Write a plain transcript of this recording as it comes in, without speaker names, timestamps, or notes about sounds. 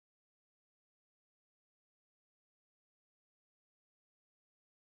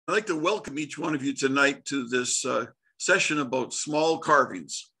I'd like to welcome each one of you tonight to this session about small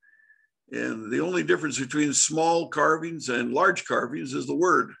carvings. And the only difference between small carvings and large carvings is the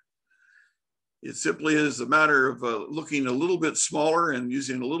word. It simply is a matter of looking a little bit smaller and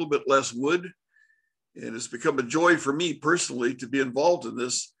using a little bit less wood. And it's become a joy for me personally to be involved in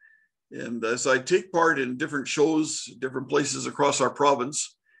this. And as I take part in different shows, different places across our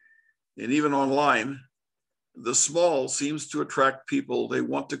province, and even online, the small seems to attract people. They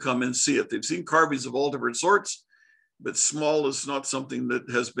want to come and see it. They've seen carvings of all different sorts, but small is not something that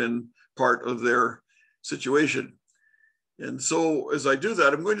has been part of their situation. And so as I do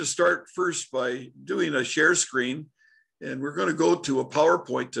that, I'm going to start first by doing a share screen, and we're going to go to a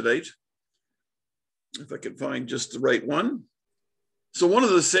PowerPoint tonight, if I can find just the right one. So one of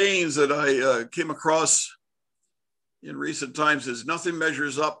the sayings that I came across in recent times is nothing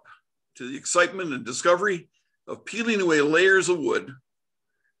measures up to the excitement and discovery of peeling away layers of wood,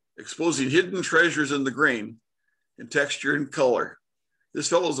 exposing hidden treasures in the grain in texture and color. This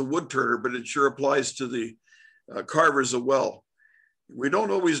fellow's a wood turner, but it sure applies to the carvers as well. We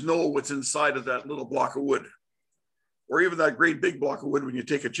don't always know what's inside of that little block of wood, or even that great big block of wood when you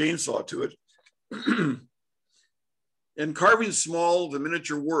take a chainsaw to it. And carving small, the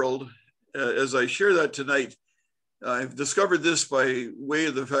miniature world, as I share that tonight, I've discovered this by way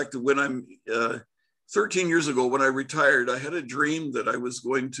of the fact that when I'm 13 years ago, when I retired, I had a dream that I was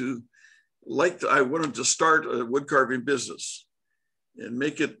going to I wanted to start a wood carving business and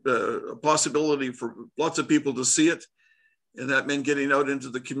make it a possibility for lots of people to see it. And that meant getting out into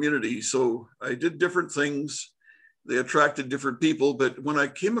the community. So I did different things. They attracted different people. But when I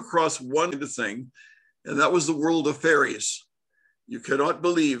came across one thing, and that was the world of fairies. You cannot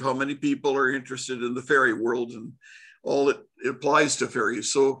believe how many people are interested in the fairy world and all that applies to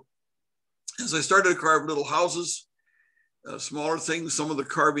fairies. So as I started to carve little houses, smaller things, some of the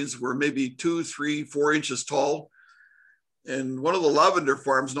carvings were maybe 2, 3, 4 inches tall. And one of the lavender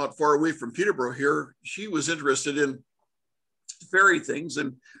farms not far away from Peterborough here, she was interested in fairy things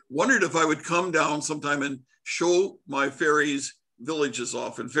and wondered if I would come down sometime and show my fairies villages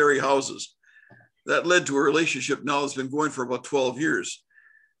off and fairy houses. That led to a relationship now that's been going for about 12 years.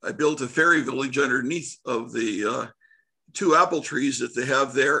 I built a fairy village underneath of the 2 apple trees that they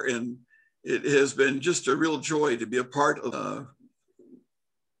have there, and it has been just a real joy to be a part of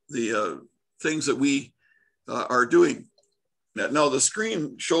the things that we are doing. Now the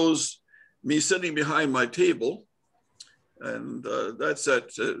screen shows me sitting behind my table, and that's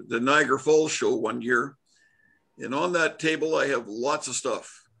at the Niagara Falls show one year. And on that table, I have lots of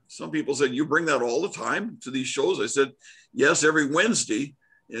stuff. Some people said, you bring that all the time to these shows? I said, yes, every Wednesday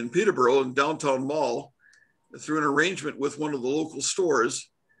in Peterborough in downtown mall, through an arrangement with one of the local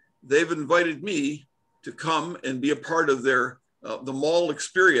stores, they've invited me to come and be a part of their the mall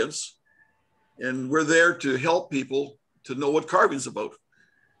experience. And we're there to help people to know what carving's about.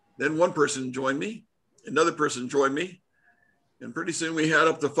 Then one person joined me, another person joined me, and pretty soon we had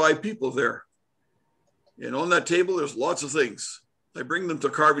up to 5 people there. And on that table, there's lots of things. I bring them to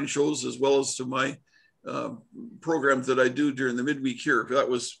carving shows as well as to my programs that I do during the midweek here. That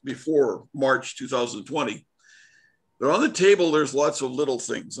was before March 2020. But on the table, there's lots of little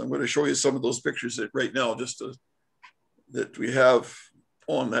things. I'm going to show you some of those pictures right now, that we have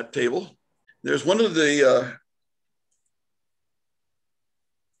on that table. There's one of the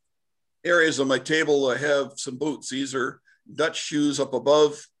areas on my table. I have some boots. These are Dutch shoes up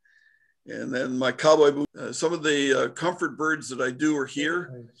above. And then my cowboy boots. Some of the comfort birds that I do are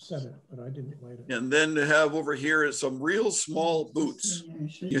here. I said it, but I didn't write it. And then to have over here is some real small boots.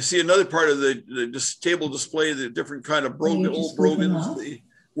 You see another part of the table display, the different kind of old brogans, the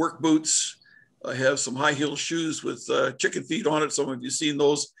work boots. I have some high heel shoes with chicken feet on it. Some of you have seen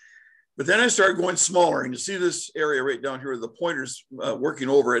those. But then I started going smaller, and you see this area right down here with the pointers working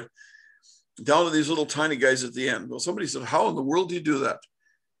over it, down to these little tiny guys at the end. Well, somebody said, how in the world do you do that?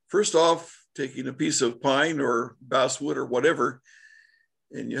 First off, taking a piece of pine or basswood or whatever,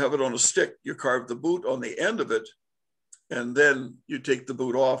 and you have it on a stick, you carve the boot on the end of it, and then you take the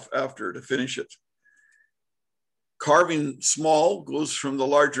boot off after to finish it. Carving small goes from the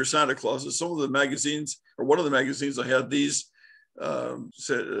larger Santa Clauses. Some of the magazines, or one of the magazines, I had these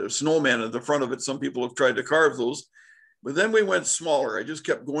snowmen at the front of it. Some people have tried to carve those, but then we went smaller. I just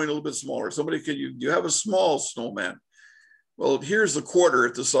kept going a little bit smaller. Somebody, you have a small snowman? Well, here's the quarter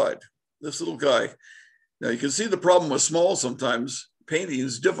at the side, this little guy. Now you can see the problem with small sometimes. Painting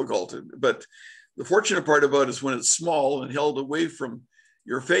is difficult, but the fortunate part about it is when it's small and held away from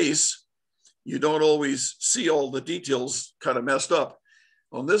your face, you don't always see all the details kind of messed up.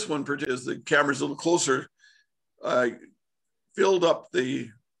 On this one, as the camera's a little closer, I filled up the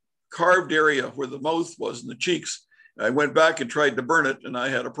carved area where the mouth was and the cheeks. I went back and tried to burn it, and I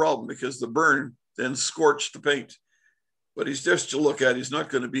had a problem because the burn then scorched the paint. But he's just to look at. He's not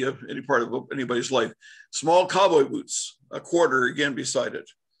going to be any part of anybody's life. Small cowboy boots, a quarter again beside it.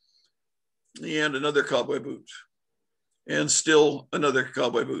 And another cowboy boot. And still another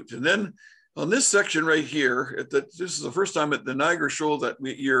cowboy boot. And then on this section right here, this is the first time at the Niagara show that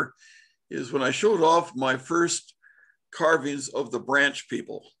year, is when I showed off my first carvings of the branch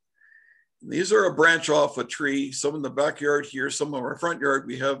people. And these are a branch off a tree, some in the backyard here, some in our front yard.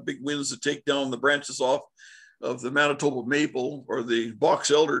 We have big winds that take down the branches off of the Manitoba maple or the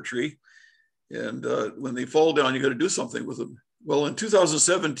box elder tree. And when they fall down, you got to do something with them. Well, in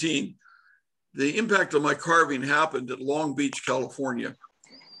 2017, the impact of my carving happened at Long Beach, California.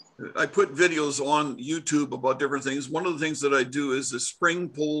 I put videos on YouTube about different things. One of the things that I do is the spring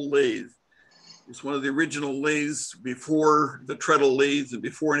pole lathe. It's one of the original lathes before the treadle lathe and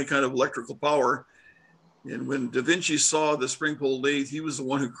before any kind of electrical power. And when Da Vinci saw the spring pole lathe, he was the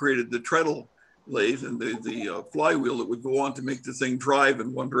one who created the treadle lathe and the flywheel that would go on to make the thing drive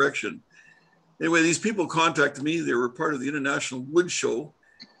in one direction. Anyway, these people contacted me. They were part of the International Wood Show,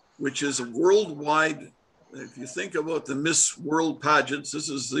 which is a worldwide, if you think about the Miss World pageants, this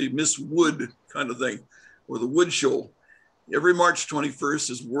is the Miss Wood kind of thing, or the Wood Show. Every March 21st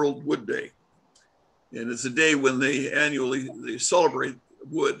is World Wood Day. And it's a day when they annually celebrate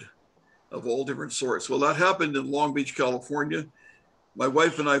wood of all different sorts. Well, that happened in Long Beach, California. My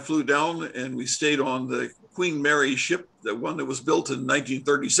wife and I flew down and we stayed on the Queen Mary ship. The one that was built in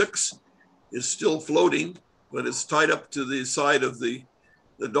 1936 is still floating, but it's tied up to the side of the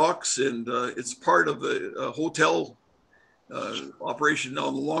docks, and it's part of a hotel operation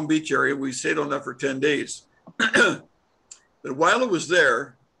down the Long Beach area. We stayed on that for 10 days. But while it was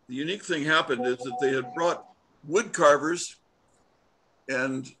there, the unique thing happened is that they had brought wood carvers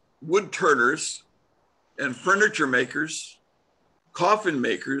and wood turners and furniture makers, coffin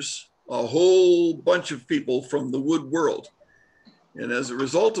makers, a whole bunch of people from the wood world. And as a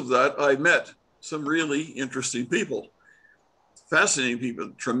result of that, I met some really interesting people, fascinating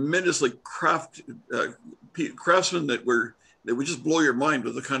people, tremendously craftsmen that would just blow your mind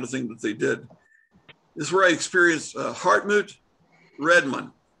with the kind of thing that they did. This is where I experienced Hartmut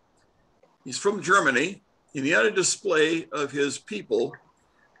Redmann. He's from Germany, and he had a display of his people,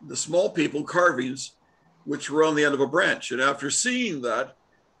 the small people carvings, which were on the end of a branch. And after seeing that,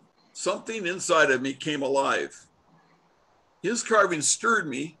 something inside of me came alive. His carving stirred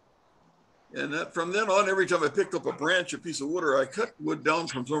me. And that, from then on, every time I picked up a branch, a piece of wood, or I cut wood down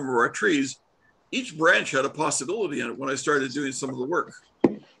from some of our trees, each branch had a possibility in it when I started doing some of the work.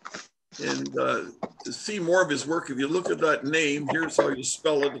 And to see more of his work, if you look at that name, here's how you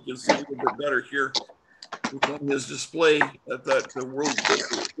spell it. You can see a little bit better here. It's on his display at that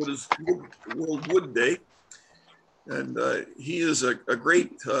World Wood Day. And he is a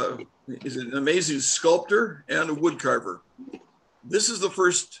great, he's an amazing sculptor and a wood carver. This is the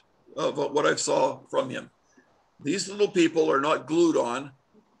first of what I saw from him. These little people are not glued on,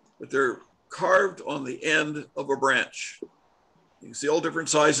 but they're carved on the end of a branch. You can see all different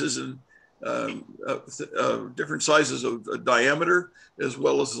sizes and different sizes of diameter as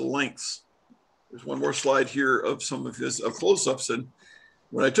well as the lengths. There's one more slide here of some of his close-ups. And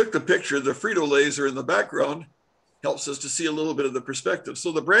when I took the picture, the Frito-Lays are in the background, helps us to see a little bit of the perspective.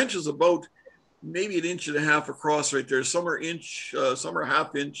 So the branch is about maybe 1.5 inches across right there. Some are inch, some are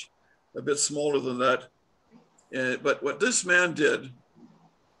 1/2 inch, a bit smaller than that. But what this man did,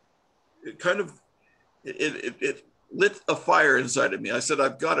 it kind of, it lit a fire inside of me. I said,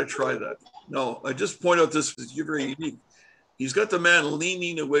 I've got to try that. No, I just point out this is very unique. He's got the man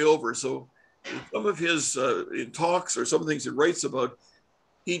leaning away over. So some of his in talks or some things he writes about,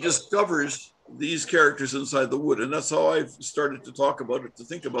 he discovers these characters inside the wood. And that's how I've started to talk about it, to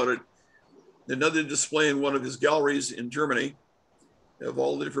think about it. Another display in one of his galleries in Germany of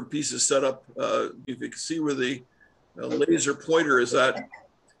all the different pieces set up. If you can see where the laser pointer is at,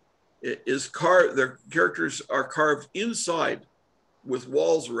 is carved, their characters are carved inside with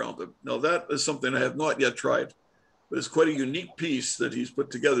walls around them. Now that is something I have not yet tried, but it's quite a unique piece that he's put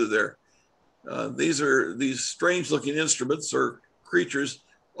together there. These strange looking instruments or creatures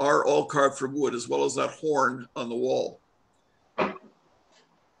are all carved from wood, as well as that horn on the wall.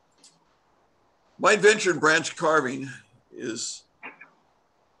 My adventure in branch carving is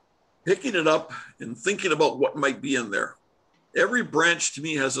picking it up and thinking about what might be in there. Every branch to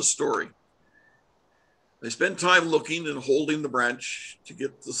me has a story. I spend time looking and holding the branch to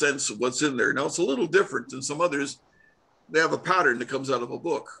get the sense of what's in there. Now it's a little different than some others. They have a pattern that comes out of a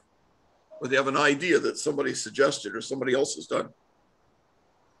book, or they have an idea that somebody suggested or somebody else has done.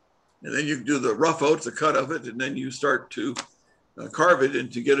 And then you do the rough out, the cut of it, and then you start to carve it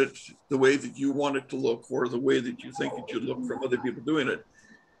and to get it the way that you want it to look, or the way that you think it should look from other people doing it.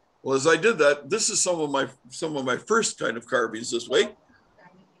 Well, as I did that, this is some of my first kind of carvings this way.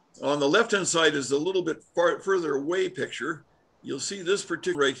 On the left-hand side is a little bit further away picture. You'll see this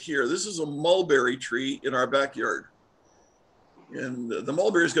particular right here. This is a mulberry tree in our backyard. And the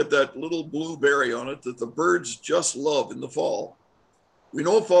mulberry's got that little blue berry on it that the birds just love in the fall. We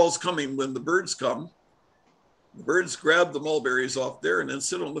know fall's coming when the birds come. The birds grab the mulberries off there and then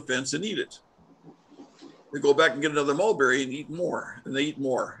sit on the fence and eat it. They go back and get another mulberry and eat more, and they eat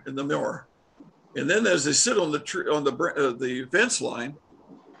more and the more. And then as they sit on the tree, on the fence line,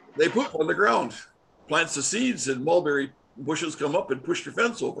 they poop on the ground, plants the seeds, and mulberry bushes come up and push your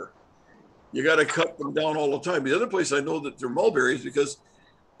fence over. You got to cut them down all the time. The other place I know that they're mulberries because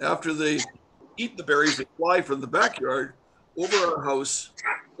after they eat the berries, they fly from the backyard over our house,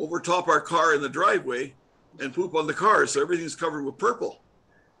 over top our car in the driveway, and poop on the car. So everything's covered with purple.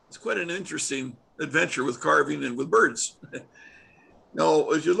 It's quite an interesting adventure with carving and with birds. Now,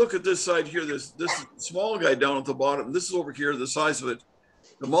 as you look at this side here, this small guy down at the bottom, this is over here, the size of it.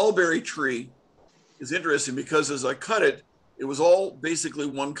 The mulberry tree is interesting because as I cut it, it was all basically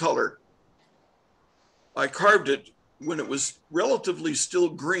one color. I carved it when it was relatively still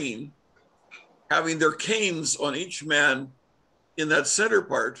green, having their canes on each man in that center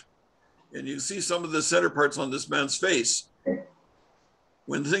part. And you see some of the center parts on this man's face.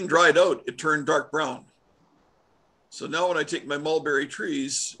 When the thing dried out, it turned dark brown. So now when I take my mulberry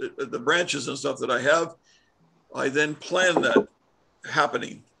trees, the branches and stuff that I have, I then plan that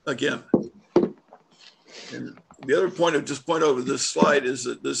happening again. And the other point I just point out with this slide is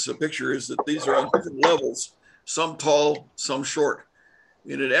that this picture is that these are on different levels, some tall, some short.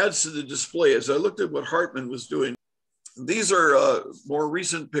 And it adds to the display. As I looked at what Hartman was doing, these are more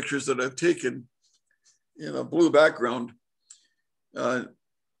recent pictures that I've taken in a blue background.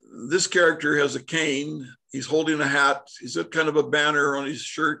 This character has a cane. He's holding a hat. He's got kind of a banner on his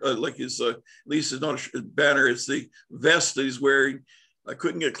shirt, like his, at least it's not a banner, it's the vest that he's wearing. I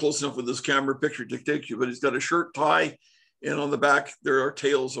couldn't get close enough with this camera picture to take you, but he's got a shirt tie, and on the back, there are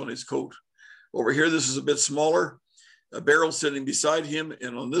tails on his coat. Over here, this is a bit smaller, a barrel sitting beside him,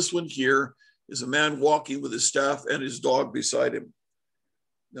 and on this one here is a man walking with his staff and his dog beside him.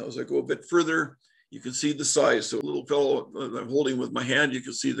 Now, as I go a bit further, you can see the size. So a little fellow I'm holding with my hand, you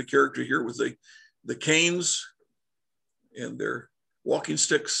can see the character here with the canes and their walking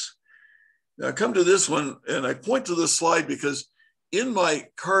sticks. Now I come to this one and I point to this slide because in my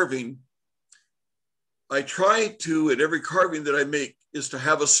carving, I try to, at every carving that I make, is to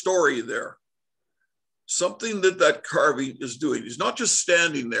have a story there. Something that carving is doing. He's not just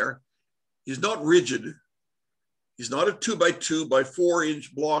standing there. He's not rigid. He's not a 2x2 by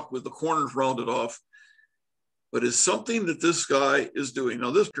 4-inch block with the corners rounded off, but it's something that this guy is doing.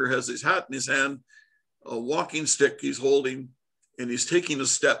 Now, this picture has his hat in his hand, a walking stick he's holding, and he's taking a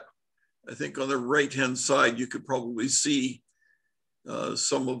step. I think on the right-hand side, you could probably see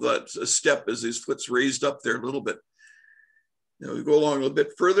some of that step as his foot's raised up there a little bit. Now, we go along a little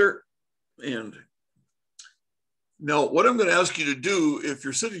bit further, and now what I'm going to ask you to do, if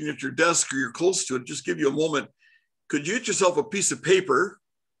you're sitting at your desk or you're close to it, just give you a moment. Could you get yourself a piece of paper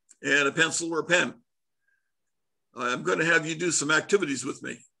and a pencil or a pen? I'm going to have you do some activities with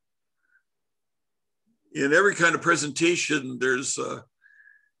me. In every kind of presentation, there's 4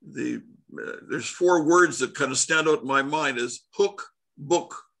 words that kind of stand out in my mind as hook,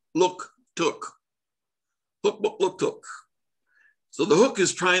 book, look, took. Hook, book, look, took. So the hook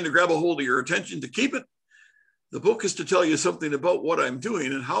is trying to grab a hold of your attention to keep it. The book is to tell you something about what I'm doing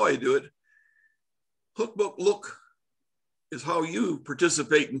and how I do it. Hook, book, look is how you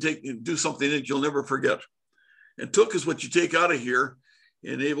participate and do something that you'll never forget. And took is what you take out of here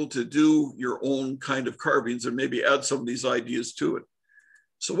and able to do your own kind of carvings and maybe add some of these ideas to it.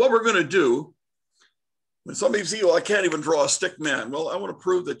 So what we're going to do, when somebody says, well, I can't even draw a stick man. Well, I want to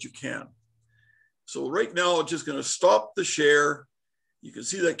prove that you can. So right now, I'm just going to stop the share. You can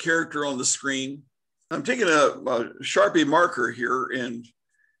see that character on the screen. I'm taking a Sharpie marker here and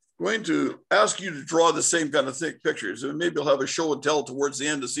going to ask you to draw the same kind of thick pictures. And maybe I'll have a show and tell towards the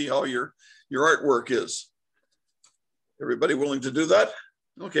end to see how your artwork is. Everybody willing to do that?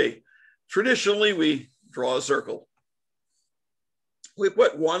 Okay. Traditionally, we draw a circle. We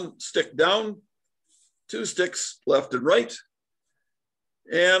put 1 stick down, 2 sticks left and right,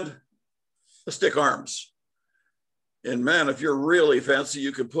 and a stick arms. And man, if you're really fancy,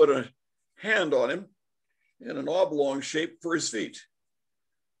 you could put a hand on him in an oblong shape for his feet.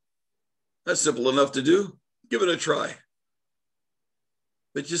 That's simple enough to do. Give it a try.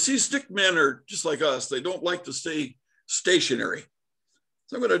 But you see, stick men are just like us. They don't like to stay stationary.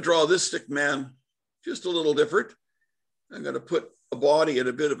 So I'm going to draw this stick man just a little different. I'm going to put a body at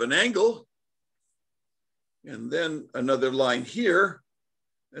a bit of an angle. And then another line here,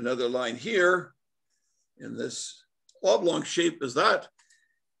 another line here. And this oblong shape is that.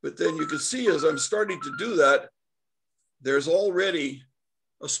 But then you can see as I'm starting to do that, there's already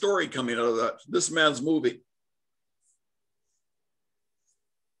a story coming out of that. This man's moving.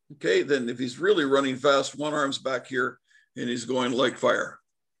 Okay, then if he's really running fast, one arm's back here and he's going like fire.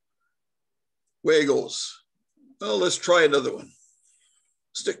 Way he goes. Well, let's try another one.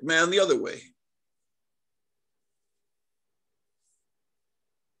 Stick man the other way.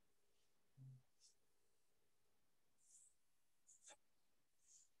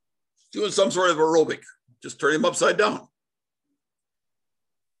 Doing some sort of aerobic, just turn him upside down.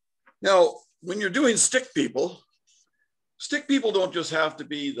 Now, when you're doing stick people don't just have to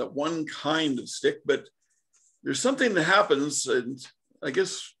be the one kind of stick, but there's something that happens, and I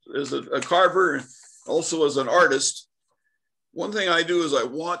guess as a carver, also as an artist, one thing I do is I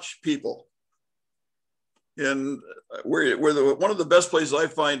watch people. And one of the best places I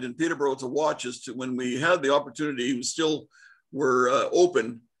find in Peterborough to watch is when we had the opportunity, we still were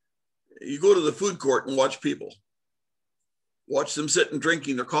open, you go to the food court and watch people. Watch them sitting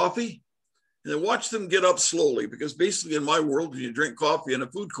drinking their coffee, and then watch them get up slowly, because basically in my world, when you drink coffee in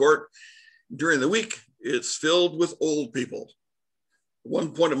a food court during the week, it's filled with old people. At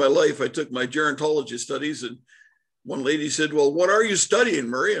one point in my life, I took my gerontology studies, and one lady said, well, what are you studying,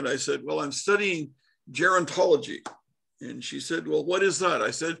 Murray? And I said, well, I'm studying gerontology. And she said, well, what is that?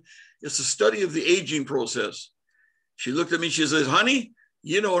 I said, it's a study of the aging process. She looked at me, she says, honey,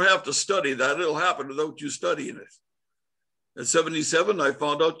 you don't have to study that. It'll happen without you studying it. At 77, I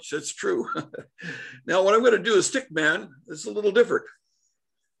found out it's true. Now, what I'm going to do is stick man. It's a little different.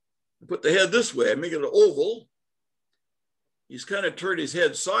 I put the head this way. I make it an oval. He's kind of turned his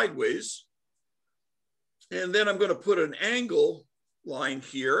head sideways. And then I'm going to put an angle line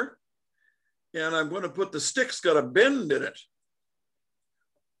here. And I'm going to put the stick's got a bend in it.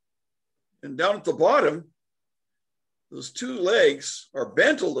 And down at the bottom, those two legs are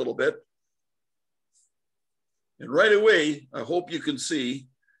bent a little bit. And right away, I hope you can see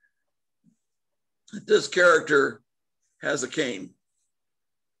that this character has a cane.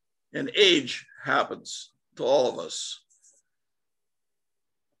 And age happens to all of us.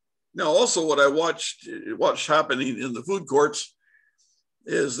 Now, also what I watched happening in the food courts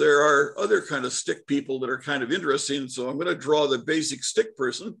is there are other kind of stick people that are kind of interesting. So I'm going to draw the basic stick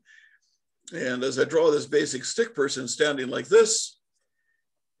person. And as I draw this basic stick person standing like this,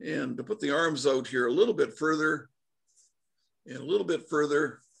 and to put the arms out here a little bit further and a little bit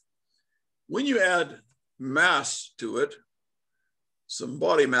further, when you add mass to it, some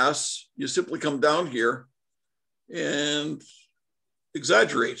body mass, you simply come down here and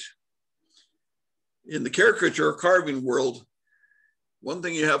exaggerate. In the caricature or carving world, one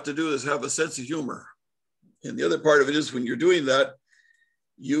thing you have to do is have a sense of humor. And the other part of it is when you're doing that,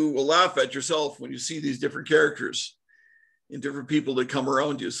 you will laugh at yourself when you see these different characters and different people that come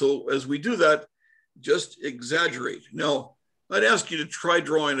around you. So as we do that, just exaggerate. Now, I'd ask you to try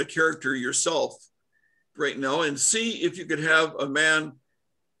drawing a character yourself right now and see if you could have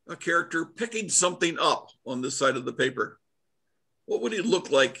a character picking something up on this side of the paper. What would he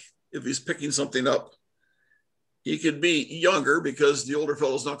look like if he's picking something up? He could be younger because the older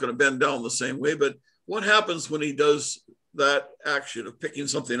fellow's not going to bend down the same way, but what happens when he does that action of picking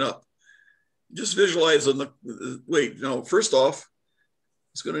something up? Just visualize on first off,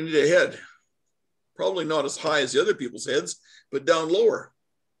 it's going to need a head. Probably not as high as the other people's heads, but down lower.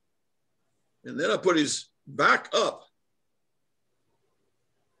 And then I put his back up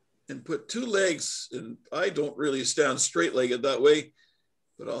and put two legs, and I don't really stand straight-legged that way,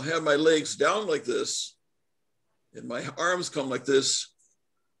 but I'll have my legs down like this, and my arms come like this,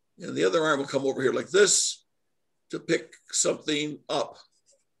 and the other arm will come over here like this to pick something up.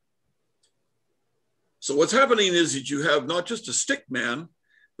 So what's happening is that you have not just a stick man,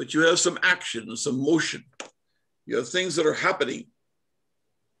 but you have some action and some motion. You have things that are happening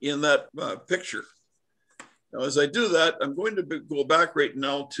in that picture. Now, as I do that, I'm going to go back right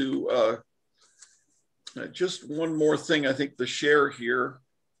now to just one more thing. I think the share here.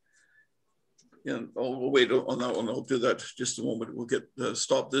 And we'll wait on that one. I'll do that just a moment. We'll get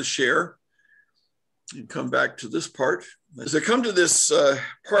stop this share and come back to this part. As I come to this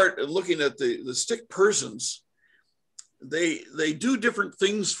part of looking at the stick persons, they do different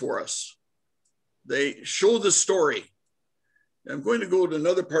things for us. They show the story. I'm going to go to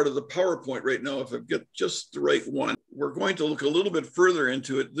another part of the PowerPoint right now if I get just the right one. We're going to look a little bit further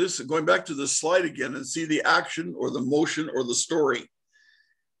into it. Going back to this slide again and see the action or the motion or the story.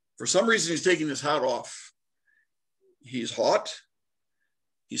 For some reason, he's taking his hat off. He's hot,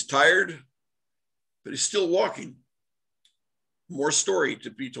 he's tired, but he's still walking. More story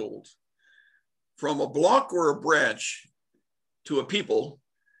to be told. From a block or a branch to a people,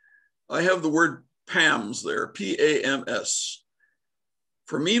 I have the word PAMS there, P-A-M-S.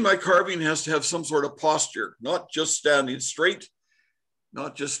 For me, my carving has to have some sort of posture, not just standing straight,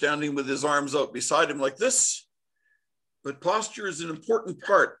 not just standing with his arms out beside him like this, but posture is an important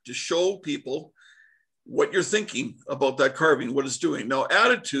part to show people what you're thinking about that carving, what it's doing. Now,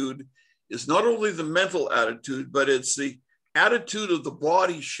 attitude is not only the mental attitude, but it's the attitude of the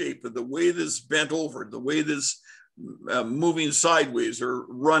body shape and the way this bent over, the way this moving sideways or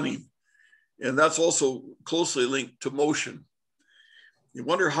running. And that's also closely linked to motion. You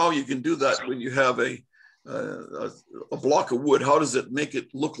wonder how you can do that when you have a block of wood. How does it make it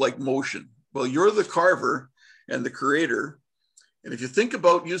look like motion? Well, you're the carver and the creator. And if you think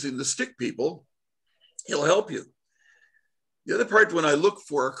about using the stick people, he'll help you. The other part, when I look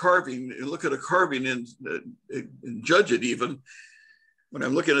for a carving, look at a carving and judge it even, when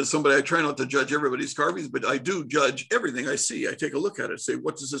I'm looking at somebody, I try not to judge everybody's carvings, but I do judge everything I see. I take a look at it, say,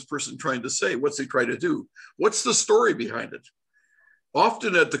 what is this person trying to say? What's he trying to do? What's the story behind it?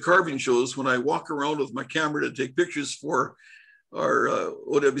 Often at the carving shows, when I walk around with my camera to take pictures for our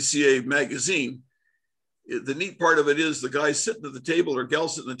OWCA magazine, the neat part of it is the guy sitting at the table or gal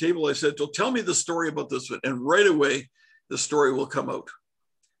sitting at the table, I said, so tell me the story about this one. And right away, the story will come out.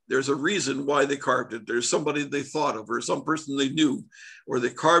 There's a reason why they carved it. There's somebody they thought of, or some person they knew, or they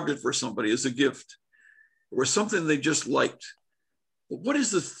carved it for somebody as a gift, or something they just liked. But what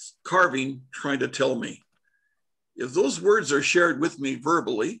is this carving trying to tell me? If those words are shared with me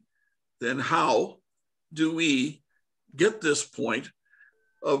verbally, then how do we get this point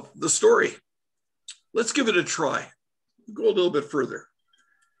of the story? Let's give it a try. Go a little bit further.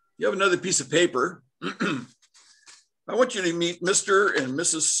 You have another piece of paper. I want you to meet Mr. and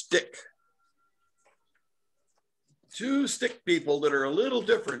Mrs. Stick. Two stick people that are a little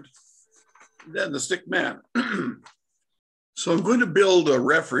different than the stick man. So I'm going to build a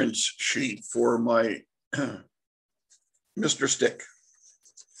reference sheet for my Mr. Stick.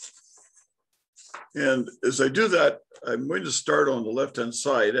 And as I do that, I'm going to start on the left-hand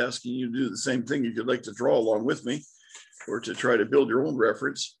side, asking you to do the same thing if you'd like to draw along with me or to try to build your own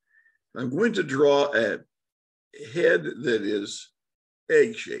reference. I'm going to draw a head that is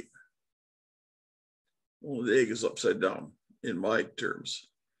egg shape. Well, the egg is upside down in my terms.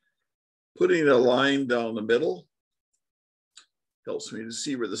 Putting a line down the middle helps me to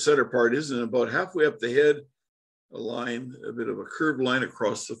see where the center part is, and about halfway up the head, a line, a bit of a curved line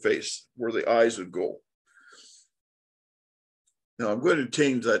across the face where the eyes would go. Now I'm going to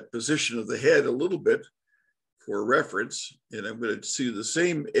change that position of the head a little bit for reference, and I'm going to see the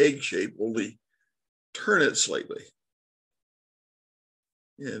same egg shape, only turn it slightly.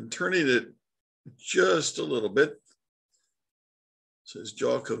 And turning it just a little bit, so his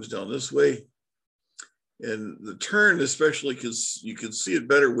jaw comes down this way. And the turn, especially because you can see it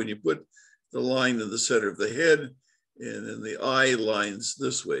better when you put the line in the center of the head, and then the eye lines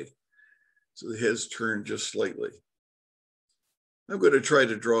this way. So the head's turned just slightly. I'm going to try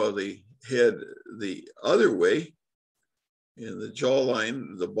to draw the head the other way, and the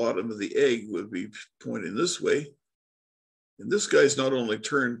jawline, the bottom of the egg would be pointing this way. And this guy's not only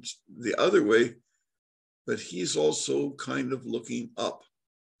turned the other way, but he's also kind of looking up.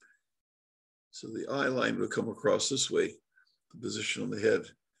 So the eye line would come across this way, the position on the head.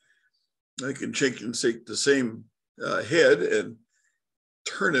 I can take the same head and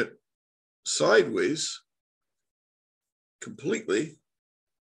turn it sideways completely.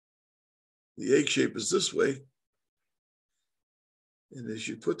 The egg shape is this way. And as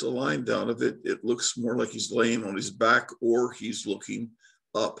you put the line down of it, it looks more like he's laying on his back or he's looking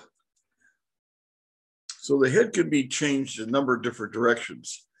up. So the head can be changed a number of different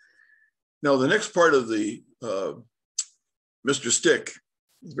directions. Now, the next part of the Mr. Stick,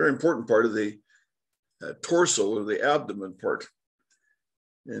 is a very important part of the torso or the abdomen part.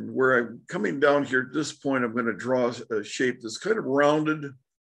 And where I'm coming down here at this point, I'm going to draw a shape that's kind of rounded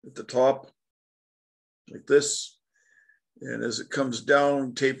at the top, like this. And as it comes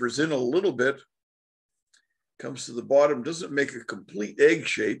down, tapers in a little bit, comes to the bottom, doesn't make a complete egg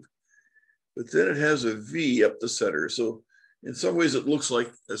shape, but then it has a V up the center. So in some ways, it looks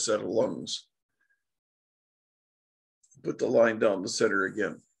like a set of lungs. Put the line down the center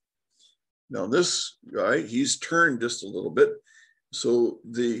again. Now this guy, he's turned just a little bit. So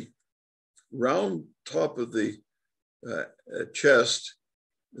the round top of the chest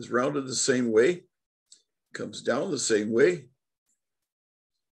is rounded the same way, comes down the same way,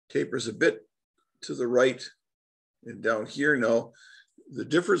 tapers a bit to the right and down here. Now, the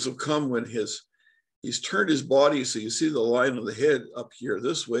difference will come when he's turned his body, so you see the line of the head up here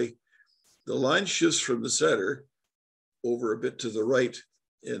this way. The line shifts from the center over a bit to the right,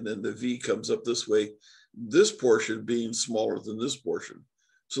 and then the V comes up this way, this portion being smaller than this portion.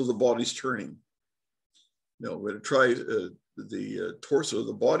 So the body's turning. Now, I'm going to try the torso,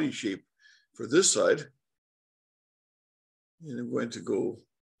 the body shape for this side. And I'm going to go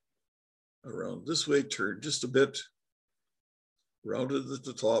around this way, turn just a bit, rounded at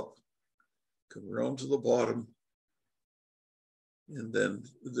the top, come around to the bottom, and then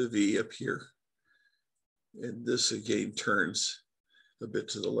the V up here. And this again turns a bit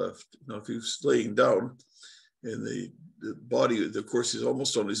to the left. Now, if he's laying down and the body, of course, he's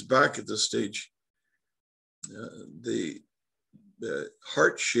almost on his back at this stage, the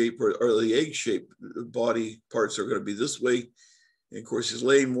heart shape or the egg shape body parts are going to be this way. And of course, he's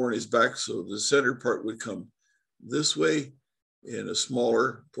laying more on his back, so the center part would come this way and a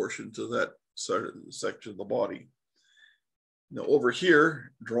smaller portion to that side of the section of the body. Now over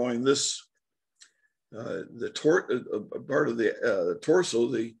here, drawing this, part of the torso,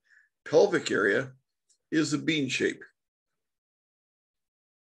 the pelvic area, is the bean shape.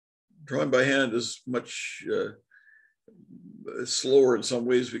 Drawing by hand is much slower in some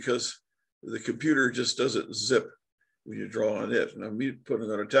ways because the computer just doesn't zip when you draw on it. And I'm going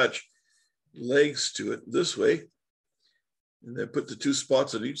to attach legs to it this way, and then put the two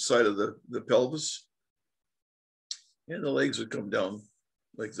spots on each side of the pelvis, and the legs would come down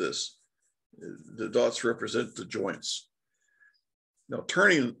like this. The dots represent the joints. Now,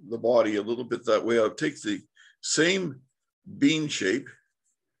 turning the body a little bit that way, I'll take the same bean shape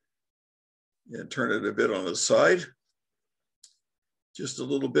and turn it a bit on the side. Just a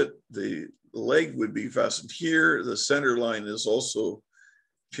little bit. The leg would be fastened here. The center line is also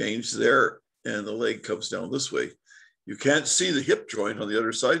changed there, and the leg comes down this way. You can't see the hip joint on the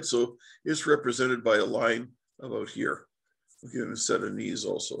other side, so it's represented by a line about here. We'll give him a set of knees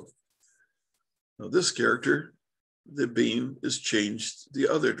also. Now this character, the bean is changed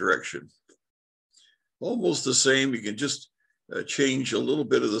the other direction. Almost the same. You can just change a little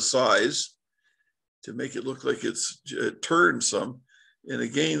bit of the size to make it look like it's turned some. And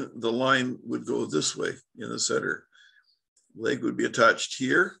again, the line would go this way in the center. Leg would be attached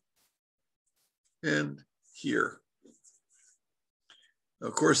here and here.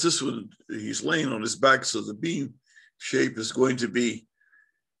 Of course, this one, he's laying on his back, so the bean shape is going to be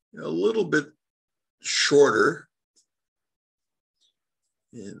a little bit shorter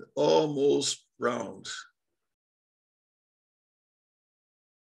and almost round.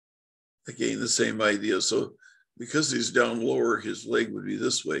 Again, the same idea. So because he's down lower, his leg would be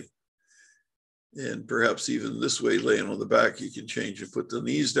this way. And perhaps even this way, laying on the back, you can change and put the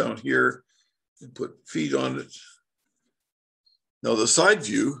knees down here and put feet on it. Now the side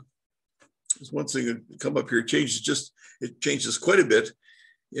view is one thing that come up here, it changes quite a bit.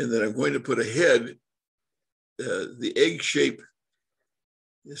 And then I'm going to put a head. The egg shape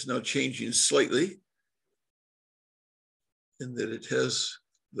is now changing slightly, and that it has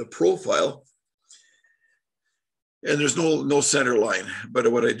the profile. And there's no center line,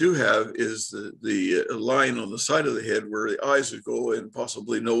 but what I do have is the line on the side of the head where the eyes would go and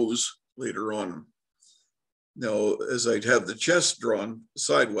possibly nose later on. Now, as I'd have the chest drawn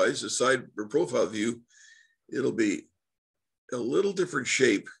sideways, the side or profile view, it'll be a little different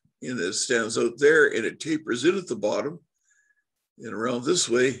shape, and it stands out there and it tapers in at the bottom and around this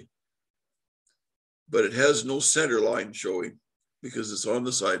way, but it has no center line showing because it's on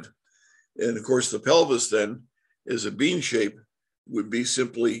the side. And of course, the pelvis then, as a bean shape, would be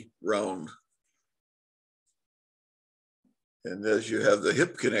simply round. And as you have the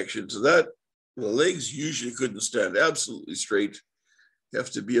hip connection to that, the legs usually couldn't stand absolutely straight. You have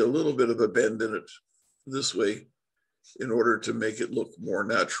to be a little bit of a bend in it this way in order to make it look more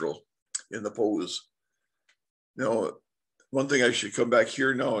natural in the pose. Now, one thing I should come back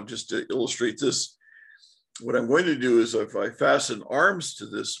here now just to illustrate this. What I'm going to do is if I fasten arms to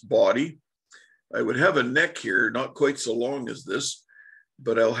this body, I would have a neck here, not quite so long as this,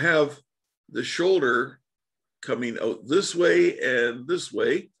 but I'll have the shoulder coming out this way and this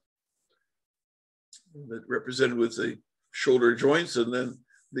way, that represented with the shoulder joints, and then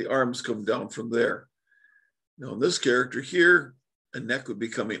the arms come down from there. Now in this character here, a neck would be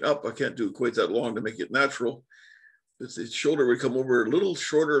coming up. I can't do it quite that long to make it natural. But the shoulder would come over a little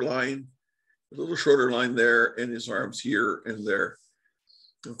shorter line, a little shorter line there, and his arms here and there.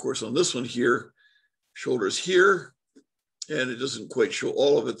 And of course, on this one here, shoulders here, and it doesn't quite show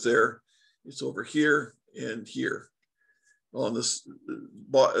all of it there. It's over here and here. On this,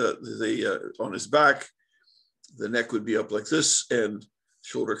 on his back, the neck would be up like this, and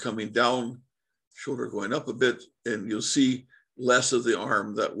shoulder coming down, shoulder going up a bit, and you'll see less of the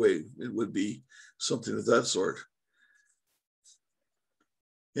arm that way. It would be something of that sort.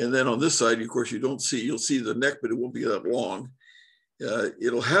 And then on this side, of course, you'll see the neck, but it won't be that long.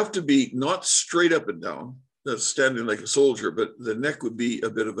 It'll have to be not straight up and down, that's standing like a soldier, but the neck would be a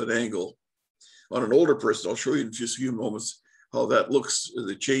bit of an angle. On an older person, I'll show you in just a few moments how that looks as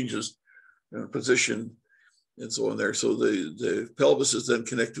it changes position and so on there. So the pelvis is then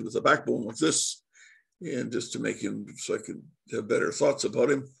connected with the backbone like this. And just to make him, so I could have better thoughts about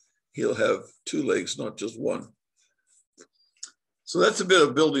him, he'll have two legs, not just one. So that's a bit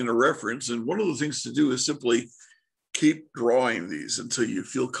of building a reference. And one of the things to do is simply keep drawing these until you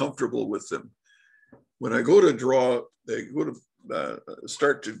feel comfortable with them. When I go to draw, I go to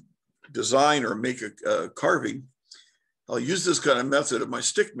start to design or make a carving, I'll use this kind of method of my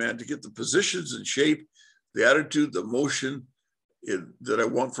stick man to get the positions and shape, the attitude, the motion that I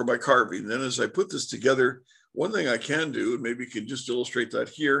want for my carving. Then as I put this together, one thing I can do, and maybe you can just illustrate that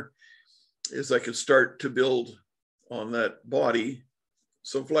here, is I can start to build on that body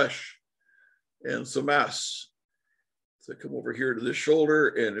some flesh and some mass. So I come over here to this shoulder,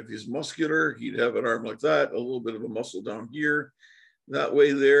 and if he's muscular, he'd have an arm like that, a little bit of a muscle down here, that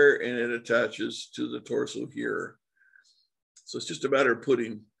way there, and it attaches to the torso here. So it's just a matter of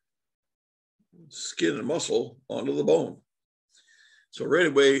putting skin and muscle onto the bone. So right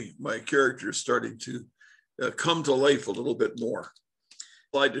away, my character is starting to come to life a little bit more.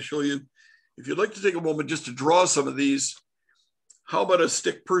 I'd like to show you, if you'd like to take a moment just to draw some of these, how about a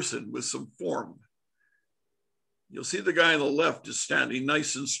stick person with some form? You'll see the guy on the left is standing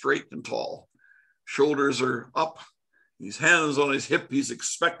nice and straight and tall. Shoulders are up, his hands on his hip, he's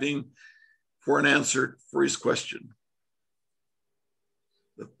expecting for an answer for his question.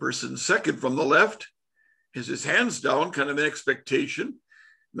 The person second from the left has his hands down, kind of in expectation,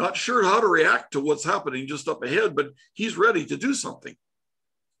 not sure how to react to what's happening just up ahead, but he's ready to do something.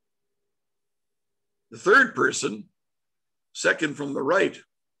 The third person, second from the right,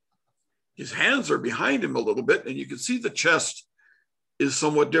 his hands are behind him a little bit, and you can see the chest is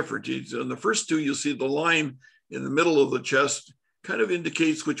somewhat different. In the first two, you'll see the line in the middle of the chest kind of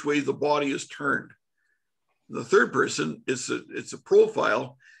indicates which way the body is turned. The third person, it's a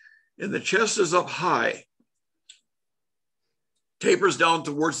profile, and the chest is up high, tapers down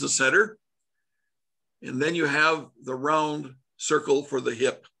towards the center, and then you have the round circle for the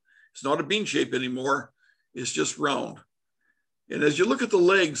hip. It's not a bean shape anymore, it's just round. And as you look at the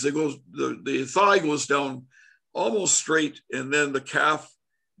legs, the thigh goes down almost straight, and then the calf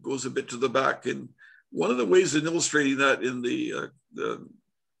goes a bit to the back. And one of the ways in illustrating that in the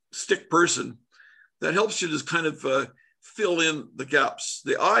stick person, that helps you to kind of fill in the gaps.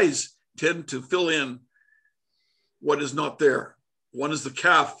 The eyes tend to fill in what is not there. One is the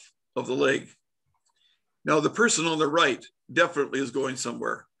calf of the leg. Now the person on the right definitely is going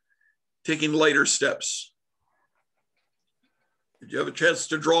somewhere, taking lighter steps. Did you have a chance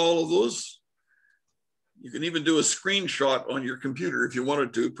to draw all of those? You can even do a screenshot on your computer if you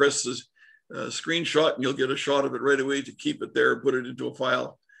wanted to. Press the screenshot and you'll get a shot of it right away to keep it there, put it into a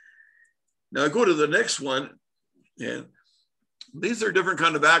file. Now go to the next one, and these are different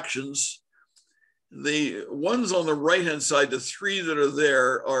kind of actions. The ones on the right-hand side, the three that are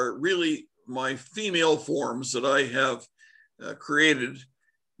there, are really my female forms that I have created.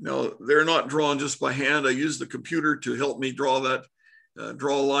 Now, they're not drawn just by hand. I use the computer to help me draw that,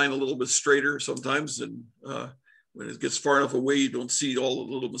 draw a line a little bit straighter sometimes. And when it gets far enough away, you don't see all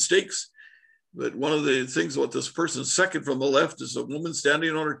the little mistakes. But one of the things about this person second from the left is a woman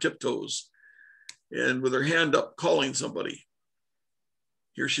standing on her tiptoes and with her hand up calling somebody.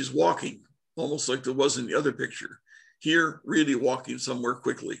 Here she's walking, almost like there was in the other picture. Here, really walking somewhere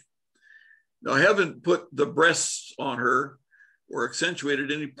quickly. Now, I haven't put the breasts on her or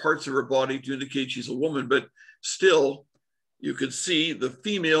accentuated any parts of her body to indicate she's a woman, but still, you could see the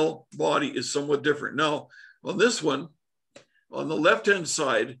female body is somewhat different. Now, on this one, on the left-hand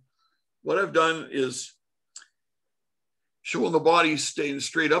side, what I've done is showing the body staying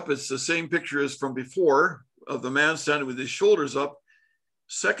straight up. It's the same picture as from before of the man standing with his shoulders up.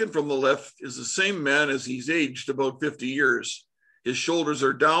 Second from the left is the same man as he's aged about 50 years. His shoulders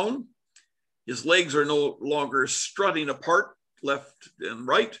are down. His legs are no longer strutting apart, left and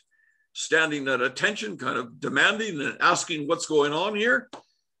right, standing at attention, kind of demanding and asking what's going on here.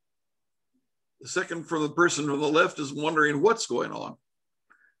 The second from the person on the left is wondering what's going on.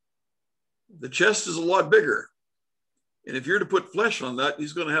 The chest is a lot bigger. And if you're to put flesh on that,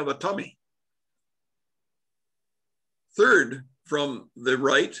 he's going to have a tummy. Third from the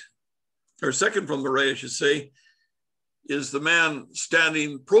right, or second from the right, I should say, is the man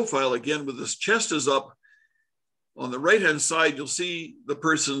standing profile again with his chest is up. On the right-hand side, you'll see the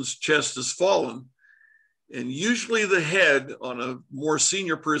person's chest is fallen. And usually the head on a more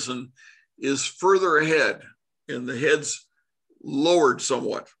senior person is further ahead and the head's lowered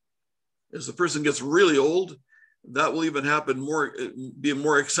somewhat. As the person gets really old, that will even happen more, be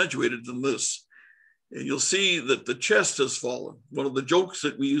more accentuated than this. And you'll see that the chest has fallen. One of the jokes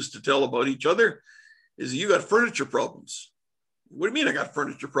that we used to tell about each other is you got furniture problems. What do you mean I got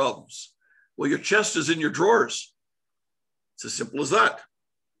furniture problems? Well, your chest is in your drawers. It's as simple as that.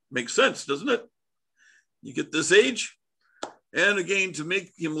 Makes sense, doesn't it? You get this age, and again, to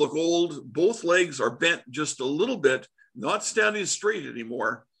make him look old, both legs are bent just a little bit, not standing straight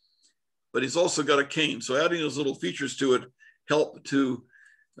anymore, but he's also got a cane. So adding those little features to it help to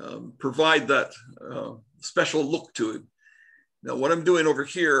provide that special look to him. Now, what I'm doing over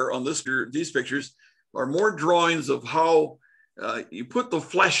here on these pictures are more drawings of how you put the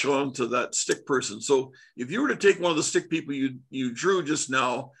flesh onto that stick person. So if you were to take one of the stick people you drew just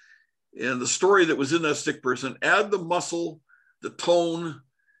now, and the story that was in that stick person, add the muscle, the tone,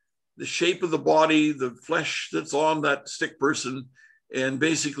 the shape of the body, the flesh that's on that stick person, and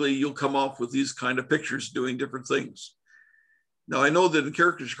basically you'll come off with these kind of pictures doing different things. Now, I know that in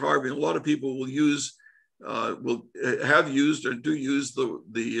caricature carving, a lot of people will use, have used or do use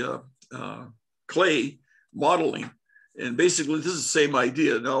the clay modeling. And basically, this is the same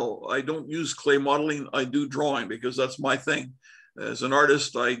idea. Now, I don't use clay modeling. I do drawing because that's my thing. As an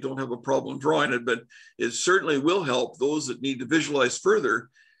artist, I don't have a problem drawing it, but it certainly will help those that need to visualize further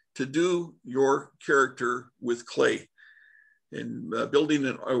to do your character with clay. And building,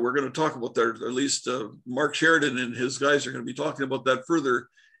 and we're going to talk about that, or at least Mark Sheridan and his guys are going to be talking about that further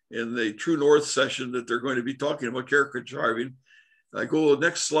in the True North session that they're going to be talking about caricature carving. I go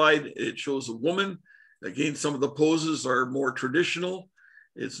next slide. It shows a woman. Again, some of the poses are more traditional.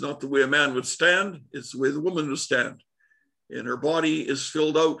 It's not the way a man would stand. It's the way the woman would stand. And her body is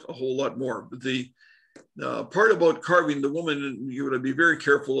filled out a whole lot more. But the part about carving the woman, and you would be very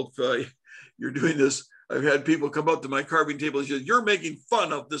careful if you're doing this. I've had people come up to my carving table and say, "You're making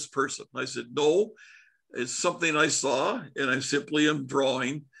fun of this person." I said, "No, it's something I saw, and I simply am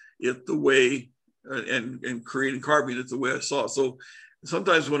drawing it the way and creating carving it the way I saw." So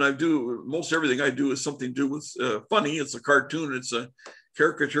sometimes when I do, most everything I do is something to do with funny. It's a cartoon. It's a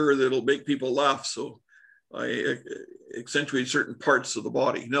caricature that'll make people laugh. So I accentuate certain parts of the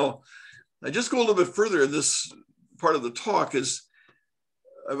body. Now, I just go a little bit further in this part of the talk is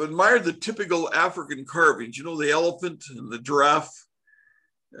I've admired the typical African carvings, you know, the elephant and the giraffe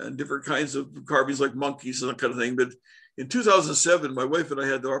and different kinds of carvings like monkeys and that kind of thing. But in 2007, my wife and I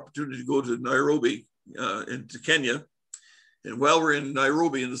had the opportunity to go to Nairobi into Kenya. And while we're in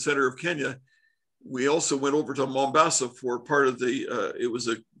Nairobi in the center of Kenya, we also went over to Mombasa for part of the, it was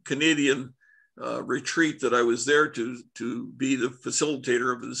a Canadian retreat that I was there to be the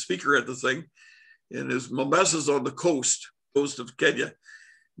facilitator of the speaker at the thing. And as Mombasa's on the coast of Kenya.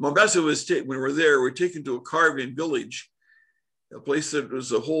 Mombasa was, when we were there, we were taken to a carving village, a place that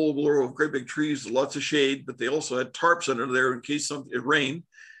was a whole row of great big trees, lots of shade, but they also had tarps under there in case it rained.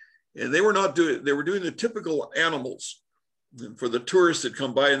 And they were not doing, they were doing the typical animals for the tourists that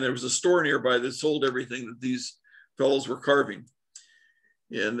come by, and there was a store nearby that sold everything that these fellows were carving.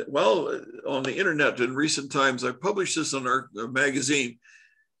 And well, on the internet in recent times, I published this on our magazine,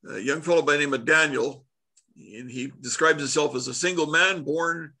 a young fellow by the name of Daniel, and he describes himself as a single man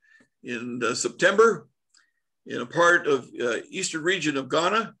born in September in a part of eastern region of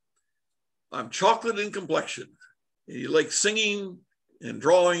Ghana. I'm chocolate in complexion. He likes singing and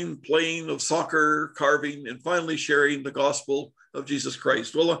drawing, playing of soccer, carving, and finally sharing the gospel of Jesus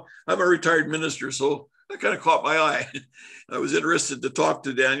Christ. Well, I'm a retired minister, so that kind of caught my eye. I was interested to talk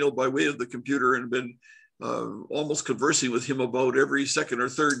to Daniel by way of the computer and been almost conversing with him about every second or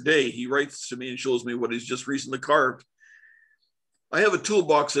third day. He writes to me and shows me what he's just recently carved. I have a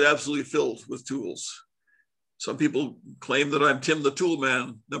toolbox that absolutely filled with tools. Some people claim that I'm Tim the Tool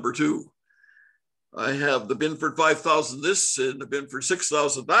Man, #2. I have the Binford 5000 this and the Binford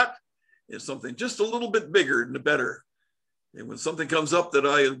 6000 that, and something just a little bit bigger and better. And when something comes up that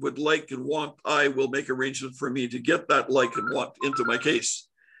I would like and want, I will make arrangements for me to get that like and want into my case.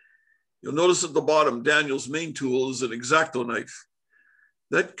 You'll notice at the bottom, Daniel's main tool is an X-Acto knife.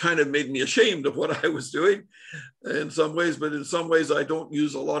 that kind of made me ashamed of what I was doing in some ways, but in some ways I don't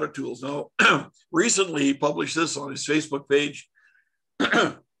use a lot of tools. Now, recently he published this on his Facebook page.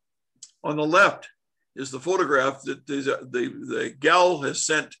 On the left is the photograph that the gal has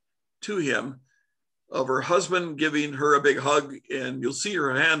sent to him of her husband giving her a big hug, and you'll see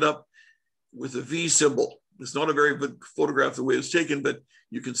her hand up with a V symbol. It's not a very good photograph the way it's taken, but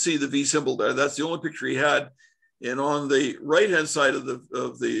you can see the V symbol there. That's the only picture he had. And on the right-hand side of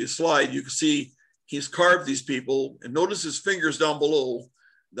the slide, you can see he's carved these people, and notice his fingers down below.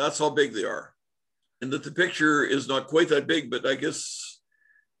 That's how big they are. And that the picture is not quite that big, but I guess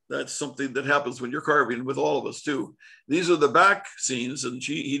that's something that happens when you're carving with all of us too. These are the back scenes, and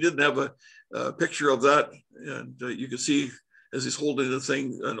he didn't have a picture of that. And you can see as he's holding the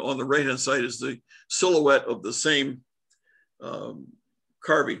thing, and on the right-hand side is the silhouette of the same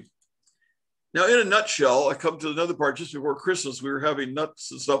carving. Now, in a nutshell, I come to another part. Just before Christmas, we were having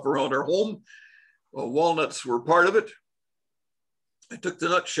nuts and stuff around our home. Walnuts were part of it. I took the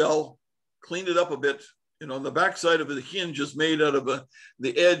nutshell, cleaned it up a bit, and on the backside of the hinge is made out of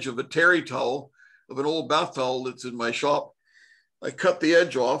the edge of a terry towel, of an old bath towel that's in my shop. I cut the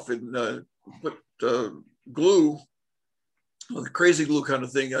edge off and put glue, the crazy glue kind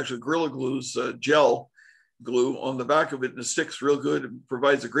of thing, actually Gorilla Glue's gel glue on the back of it, and it sticks real good and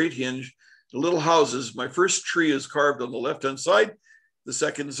provides a great hinge. The little houses, my first tree is carved on the left-hand side. The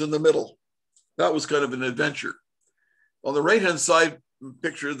second is in the middle. That was kind of an adventure. On the right-hand side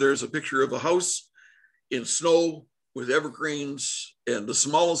picture, there's a picture of a house in snow with evergreens, and the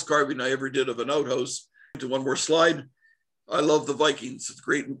smallest carving I ever did of an outhouse. To one more slide. I love the Vikings. It's a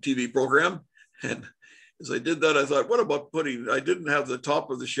great TV program. And as I did that, I thought, what about I didn't have the top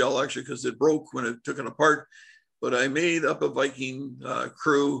of the shell actually because it broke when it took it apart, but I made up a Viking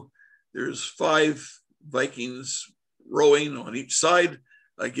crew. There's 5 Vikings rowing on each side.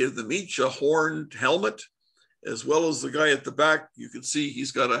 I give them each a horned helmet, as well as the guy at the back. You can see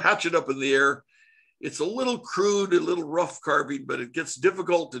he's got a hatchet up in the air. It's a little crude, a little rough carving, but it gets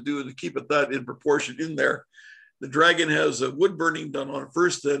difficult to do and to keep it that in proportion in there. The dragon has a wood burning done on it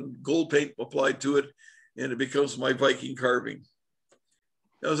first, then gold paint applied to it, and it becomes my Viking carving.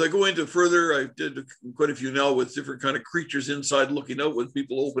 As I go into further, I did quite a few now with different kind of creatures inside looking out when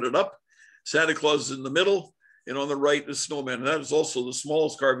people open it up. Santa Claus is in the middle, and on the right is snowman. And that is also the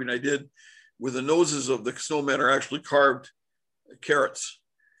smallest carving I did, where the noses of the snowmen are actually carved carrots.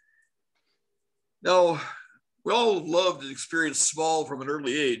 Now, we all loved and experienced small from an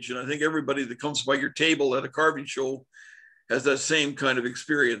early age, and I think everybody that comes by your table at a carving show has that same kind of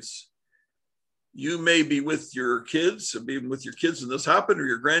experience. You may be with your kids, and even with your kids when this happened, or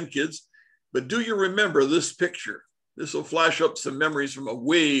your grandkids, but do you remember this picture? This will flash up some memories from a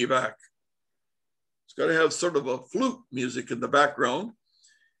way back. It's got to have sort of a flute music in the background.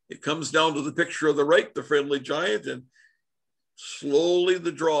 It comes down to the picture of the right, the friendly giant, and slowly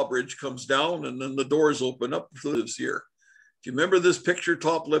the drawbridge comes down, and then the doors open up for lives here. Do you remember this picture,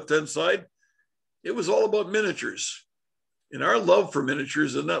 top left-hand side? It was all about miniatures, and our love for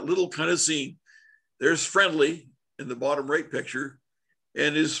miniatures in that little kind of scene. There's Friendly in the bottom right picture,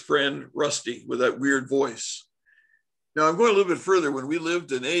 and his friend Rusty with that weird voice. Now I'm going a little bit further. When we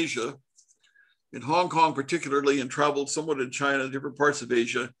lived in Asia, in Hong Kong particularly, and traveled somewhat in China, different parts of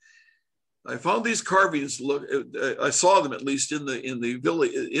Asia, I found these carvings. I saw them at least in the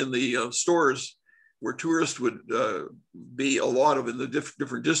village, in the stores where tourists would be a lot of in the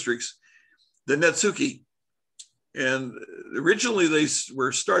different districts. The Netsuki, and originally they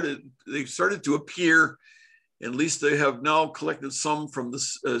started to appear. At least they have now collected some from the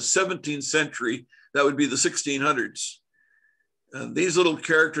 17th century. That would be the 1600s. And these little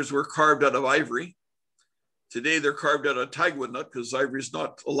characters were carved out of ivory. Today they're carved out of tigewood nut because ivory is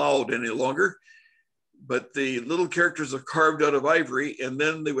not allowed any longer. But the little characters are carved out of ivory, and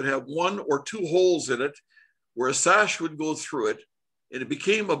then they would have 1 or 2 holes in it where a sash would go through it, and it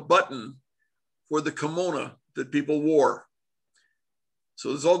became a button for the kimono that people wore. So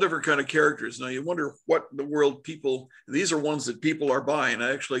there's all different kind of characters. Now you wonder what in the world these are ones that people are buying.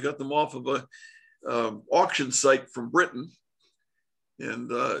 I actually got them off of a auction site from Britain.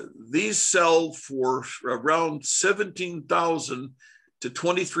 And these sell for around 17,000 to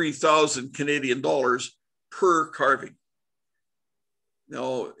 23,000 Canadian dollars per carving.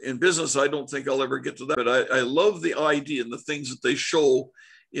 Now, in business, I don't think I'll ever get to that, but I love the idea and the things that they show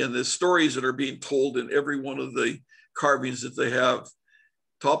in the stories that are being told in every one of the carvings that they have.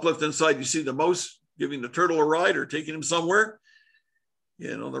 Top left-hand side, you see the mouse giving the turtle a ride or taking him somewhere.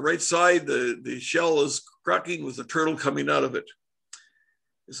 And on the right side, the shell is cracking with the turtle coming out of it.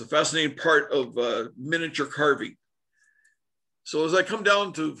 It's a fascinating part of miniature carving. So as I come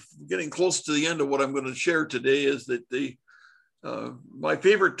down to getting close to the end of what I'm going to share today is that my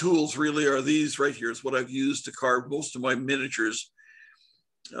favorite tools really are these right here. Is what I've used to carve most of my miniatures.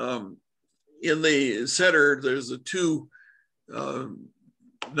 In the center, there's the two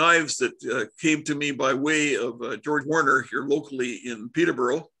knives that came to me by way of George Warner here locally in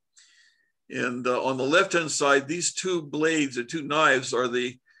Peterborough. And on the left-hand side, these two blades, the two knives, are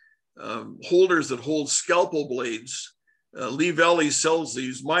the holders that hold scalpel blades. Lee Valley sells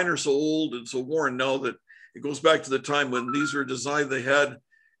these. Mine are so old and so worn now that it goes back to the time when these were designed. They had,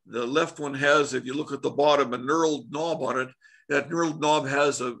 the left one has, if you look at the bottom, a knurled knob on it. That knurled knob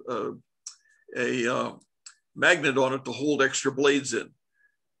has a magnet on it to hold extra blades in.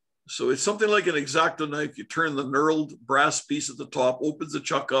 So it's something like an X-Acto knife. You turn the knurled brass piece at the top, opens the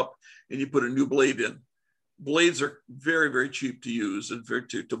chuck up, and you put a new blade in. Blades are very, very cheap to use and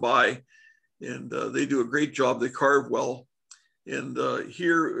to buy. And they do a great job. They carve well. And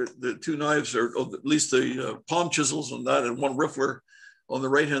here, the two knives are, at least the palm chisels on that, and one riffler on the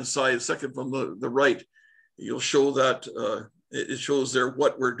right-hand side, second from the right. You'll show that, it shows there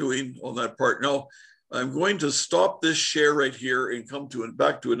what we're doing on that part. Now, I'm going to stop this share right here and come to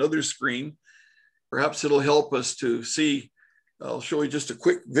back to another screen. Perhaps it'll help us to see. I'll show you just a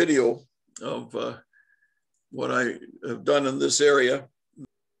quick video of what I have done in this area.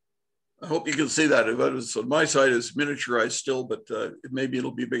 I hope you can see that. If it was on my side, it's miniaturized still, but maybe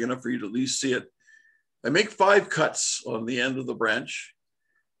it'll be big enough for you to at least see it. I make 5 cuts on the end of the branch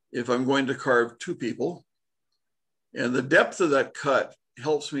if I'm going to carve 2 people. And the depth of that cut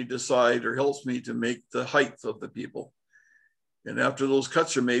helps me decide, or helps me to make the height of the people. And after those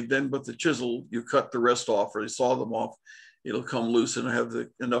cuts are made, then with the chisel, you cut the rest off, or you saw them off. It'll come loose and I have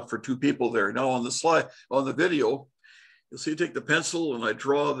enough for 2 people there. Now on the slide, on the video, you'll see I take the pencil and I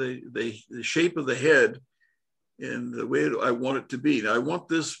draw the shape of the head and the way I want it to be. Now I want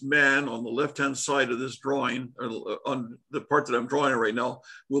this man on the left-hand side of this drawing, or on the part that I'm drawing right now,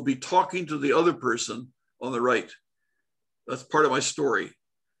 will be talking to the other person on the right. That's part of my story.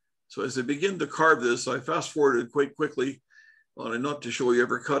 So as I begin to carve this, I fast forwarded quite quickly on, and not to show you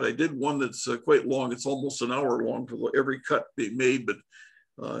every cut. I did one that's quite long. It's almost an hour long for every cut being made. But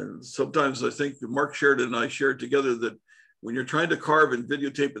sometimes I think Mark Sheridan and I shared together that when you're trying to carve and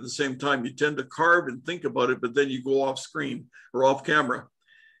videotape at the same time, you tend to carve and think about it, but then you go off screen or off camera.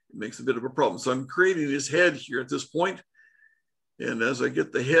 It makes a bit of a problem. So I'm creating his head here at this point. And as I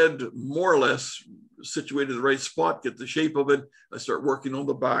get the head more or less situated in the right spot, get the shape of it, I start working on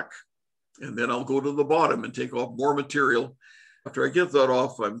the back. And then I'll go to the bottom and take off more material. After I get that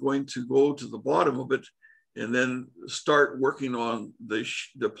off, I'm going to go to the bottom of it and then start working on the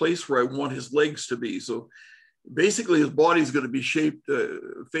place where I want his legs to be. So basically his body is going to be shaped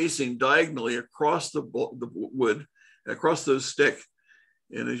facing diagonally across the wood, across the stick.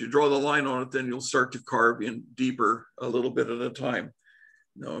 And as you draw the line on it, then you'll start to carve in deeper a little bit at a time.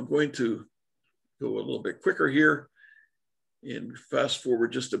 Now I'm going to go a little bit quicker here and fast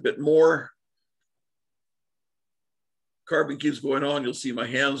forward just a bit more. Carving keeps going on. You'll see my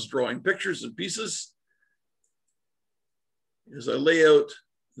hands drawing pictures and pieces. As I lay out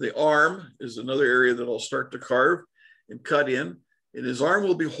the arm is another area that I'll start to carve and cut in. And his arm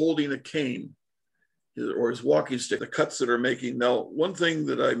will be holding a cane or his walking stick, the cuts that are making. Now, one thing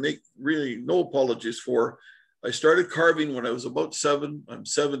that I make really no apologies for, I started carving when I was about 7. I'm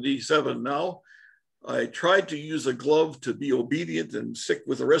 77 now. I tried to use a glove to be obedient and stick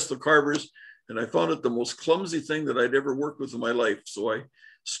with the rest of the carvers, and I found it the most clumsy thing that I'd ever worked with in my life. So I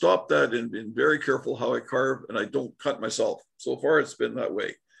stopped that and been very careful how I carve, and I don't cut myself. So far, it's been that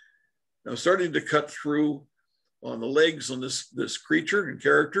way. Now, I'm starting to cut through on the legs on this creature and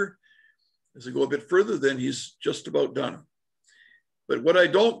character. As I go a bit further, then he's just about done. But what I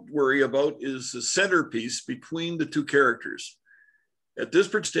don't worry about is the centerpiece between the 2 characters. At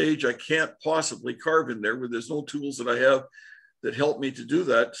this stage, I can't possibly carve in there where there's no tools that I have that help me to do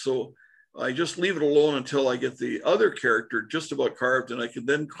that. So I just leave it alone until I get the other character just about carved, and I can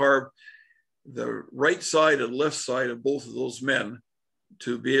then carve the right side and left side of both of those men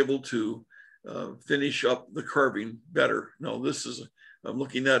to be able to finish up the carving better. Now this is, I'm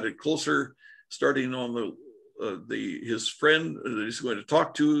looking at it closer, starting on his friend that he's going to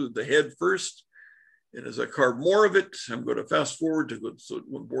talk to, the head first. And as I carve more of it, I'm going to fast forward to go, so it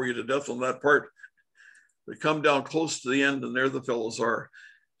won't bore you to death on that part. We come down close to the end, and there the fellows are.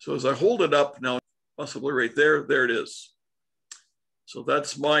 So as I hold it up now, possibly right there, there it is. So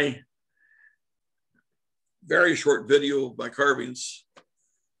that's my very short video of my carvings.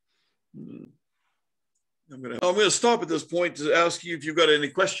 I'm going to stop at this point to ask you if you've got any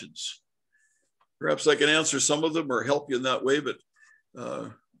questions. Perhaps I can answer some of them or help you in that way, but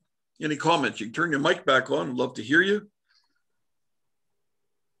any comments? You can turn your mic back on. I'd love to hear you.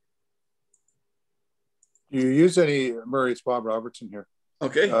 Do you use any, Murray, it's Bob Robertson here.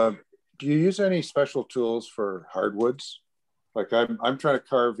 Okay. Do you use any special tools for hardwoods? Like I'm trying to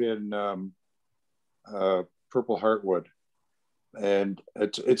carve in purple heartwood, and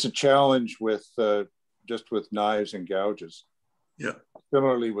it's a challenge with just with knives and gouges. Yeah.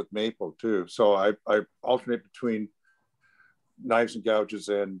 Similarly with maple too. So I alternate between knives and gouges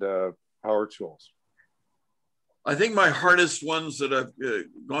and power tools. I think my hardest ones that I've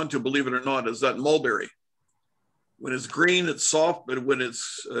gone to, believe it or not, is that mulberry. When it's green, it's soft, but when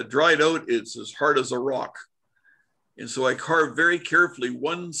it's dried out, it's as hard as a rock. And so I carve very carefully,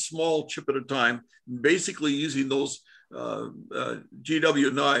 one small chip at a time, basically using those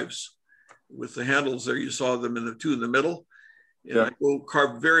GW knives with the handles there. You saw them in the two in the middle. And yeah. I go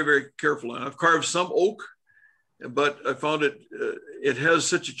carve very, very carefully. And I've carved some oak, but I found it has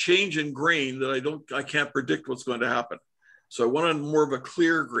such a change in grain that I can't predict what's going to happen. So I wanted more of a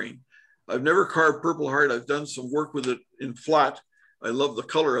clear grain. I've never carved purple heart. I've done some work with it in flat. I love the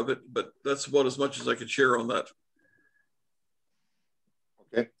color of it, but that's about as much as I can share on that.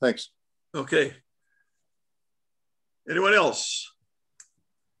 Okay, thanks. Okay. Anyone else?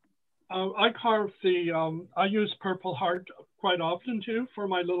 I carve I use purple heart quite often too for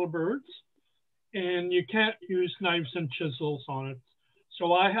my little birds, and you can't use knives and chisels on it.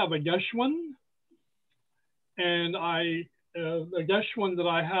 So I have a Geschwin, and the Geschwin that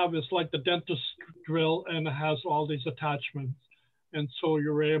I have is like the dentist drill, and it has all these attachments. And so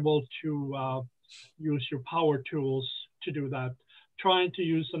you're able to use your power tools to do that. Trying to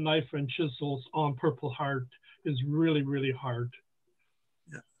use a knife and chisels on purple heart is really, really hard.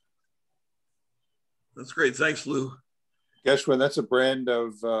 Yeah. That's great. Thanks, Lou. Geschwin, that's a brand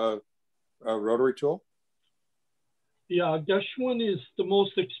of a rotary tool? Yeah, Geschwin is the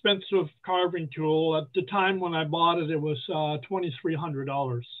most expensive carving tool. At the time when I bought it, it was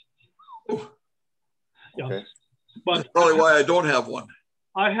 $2,300. Yeah, okay. But that's probably why I don't have one.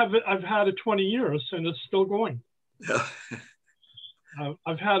 I've had it 20 years and it's still going. Yeah.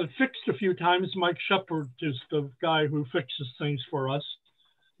 I've had it fixed a few times. Mike Shepard is the guy who fixes things for us.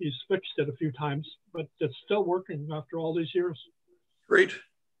 He's fixed it a few times, but it's still working after all these years. Great.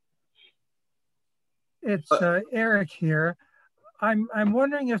 It's Eric here. I'm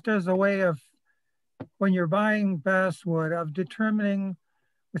wondering if there's a way of, when you're buying basswood, of determining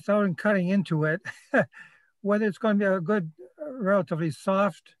without cutting into it, whether it's going to be a good, relatively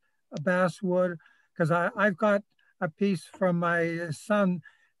soft basswood. Because I've got a piece from my son.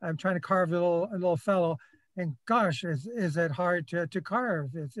 I'm trying to carve a little fellow, and gosh, is it hard to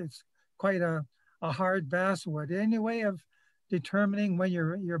carve? It's quite a hard basswood. Any way of determining when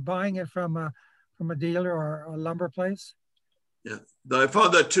you're buying it from a dealer or a lumber place? Yeah, I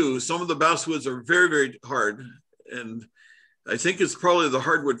found that too. Some of the basswoods are very, very hard, and I think it's probably the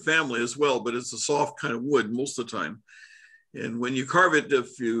hardwood family as well, but it's a soft kind of wood most of the time. And when you carve it,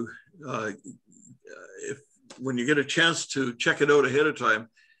 when you get a chance to check it out ahead of time,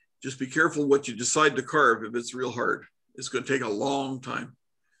 just be careful what you decide to carve. If it's real hard, it's going to take a long time.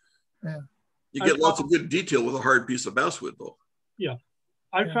 Yeah. You get lots of good detail with a hard piece of basswood, though. Yeah.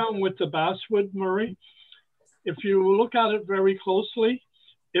 I found with the basswood, Murray, if you look at it very closely,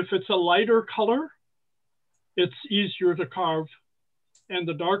 if it's a lighter color, it's easier to carve, and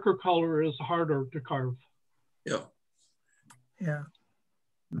the darker color is harder to carve. Yeah. Yeah.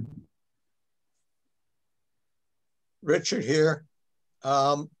 Richard here.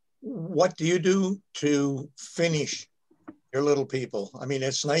 What do you do to finish your little people? I mean,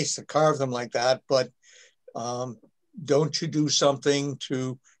 it's nice to carve them like that, but don't you do something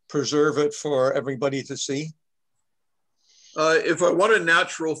to preserve it for everybody to see? If I want a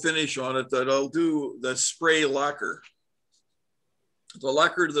natural finish on it, that I'll do the spray lacquer. The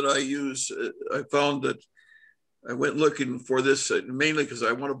lacquer that I use, I found that I went looking for this mainly because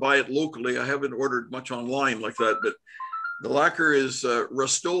I want to buy it locally. I haven't ordered much online like that, but the lacquer is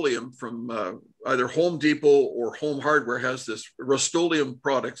Rust-Oleum from either Home Depot or Home Hardware has this Rust-Oleum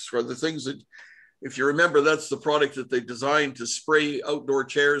products for the things that, if you remember, that's the product that they designed to spray outdoor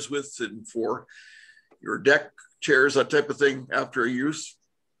chairs with and for your deck chairs, that type of thing after a use.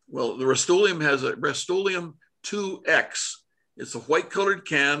 Well, the Rust-Oleum has a Rust-Oleum 2X. It's a white colored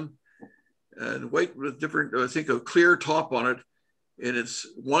can and white with different, I think, a clear top on it. And it's,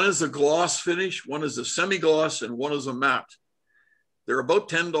 one is a gloss finish, one is a semi-gloss, and one is a matte. They're about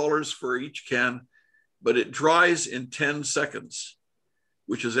 $10 for each can, but it dries in 10 seconds,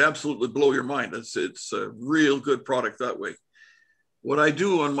 which is absolutely blow your mind. It's a real good product that way. what I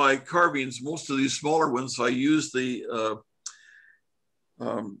do on my carvings, most of these smaller ones, I use the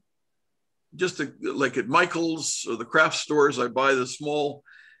like at Michael's or the craft stores, I buy the small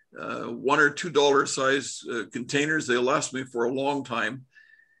 $1 or $2 size containers. They last me for a long time.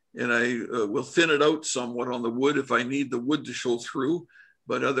 And I will thin it out somewhat on the wood if I need the wood to show through.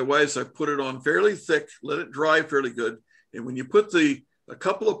 But otherwise, I put it on fairly thick, let it dry fairly good. And when you put a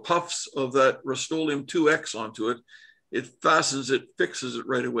couple of puffs of that Rust-Oleum 2X onto it, it fastens it, fixes it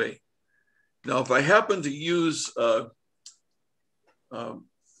right away. Now, if I happen to use the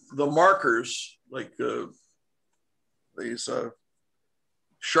markers, like these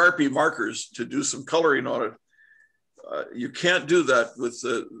Sharpie markers to do some coloring on it, you can't do that with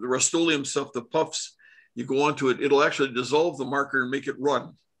the Rust-Oleum stuff, the puffs. You go onto it, it'll actually dissolve the marker and make it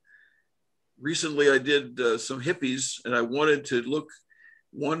run. Recently, I did some hippies, and I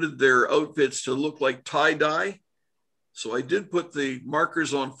wanted their outfits to look like tie-dye. So I did put the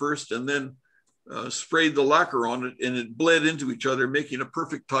markers on first and then sprayed the lacquer on it, and it bled into each other, making a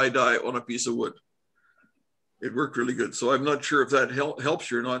perfect tie-dye on a piece of wood. It worked really good. So I'm not sure if that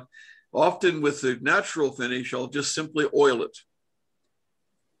helps you or not. Often with the natural finish, I'll just simply oil it.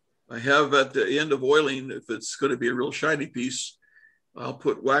 I have at the end of oiling, if it's going to be a real shiny piece, I'll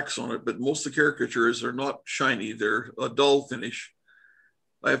put wax on it, but most of the caricatures are not shiny. They're a dull finish.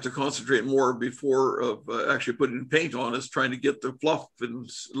 I have to concentrate more before of actually putting paint on, is trying to get the fluff and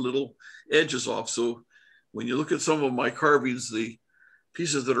little edges off. So when you look at some of my carvings, the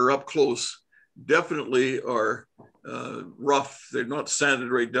pieces that are up close definitely are rough. They're not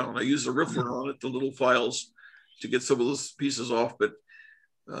sanded right down. I use a riffler on it, the little files, to get some of those pieces off, but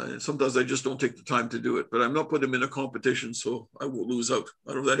sometimes I just don't take the time to do it. But I'm not putting them in a competition, so I won't lose out.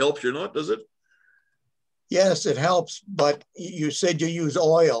 I don't know if that helps you or not, does it? Yes, it helps, but you said you use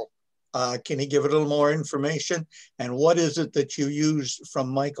oil. Can you give a little more information? And what is it that you use from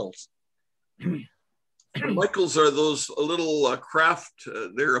Michael's? Michael's are those little craft,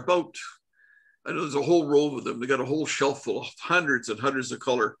 they're about, I know there's a whole row of them. They got a whole shelf full of hundreds and hundreds of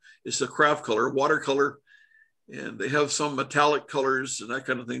color. It's a craft color, watercolor, and they have some metallic colors and that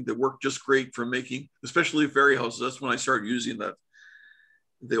kind of thing that work just great for making, especially fairy houses. That's when I started using that.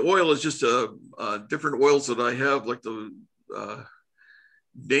 The oil is just different oils that I have, like the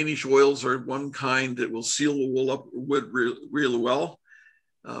Danish oils are one kind that will seal the wood really well,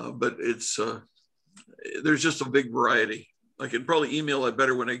 but it's there's just a big variety. I can probably email it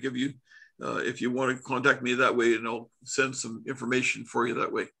better when I give you, if you want to contact me that way, and I'll send some information for you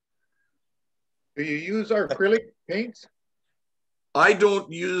that way. Do you use acrylic paints? I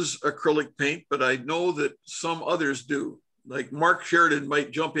don't use acrylic paint, but I know that some others do. Like Mark Sheridan might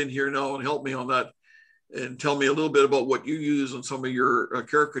jump in here now and help me on that and tell me a little bit about what you use on some of your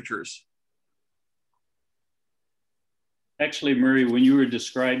caricatures. Actually, Murray, when you were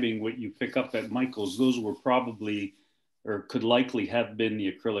describing what you pick up at Michael's, those were probably, or could likely have been,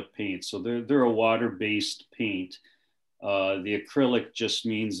 the acrylic paint. So they're a water-based paint. The acrylic just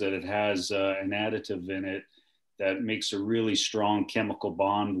means that it has an additive in it that makes a really strong chemical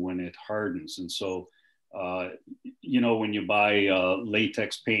bond when it hardens. And so, you know, when you buy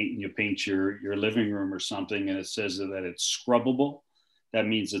latex paint and you paint your living room or something and it says that it's scrubbable, that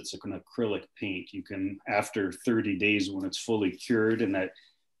means it's an acrylic paint. You can, after 30 days when it's fully cured and that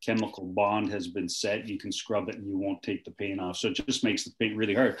chemical bond has been set, you can scrub it and you won't take the paint off. So it just makes the paint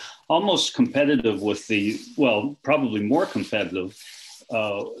really hard. Almost competitive with the, well, probably more competitive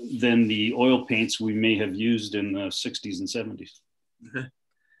than the oil paints we may have used in the 60s and 70s.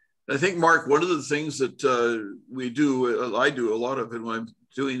 I think, Mark, one of the things that we do, I do a lot of it when I'm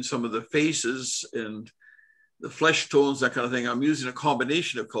doing some of the faces and the flesh tones, that kind of thing, I'm using a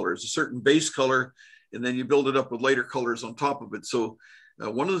combination of colors, a certain base color, and then you build it up with lighter colors on top of it. So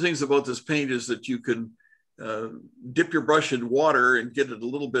one of the things about this paint is that you can dip your brush in water and get it a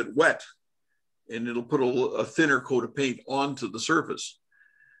little bit wet, and it'll put a thinner coat of paint onto the surface.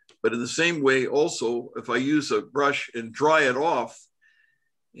 But in the same way, also, if I use a brush and dry it off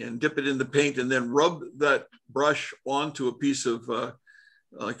and dip it in the paint and then rub that brush onto a piece of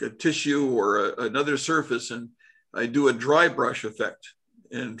like a tissue or another surface, and I do a dry brush effect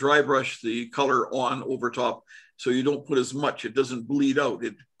and dry brush the color on over top, so you don't put as much, it doesn't bleed out,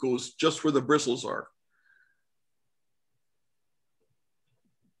 it goes just where the bristles are.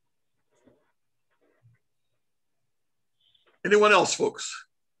 Anyone else, folks?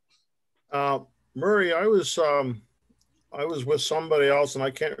 Murray, I was with somebody else and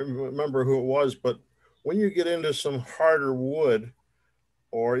I can't remember who it was, but when you get into some harder wood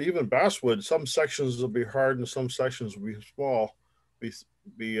or even basswood, some sections will be hard and some sections will be small,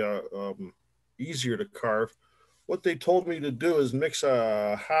 be easier to carve. what they told me to do is mix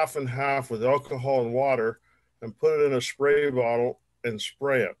a half and half with alcohol and water and put it in a spray bottle and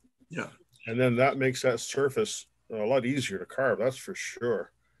spray it. Yeah. And then that makes that surface a lot easier to carve. That's for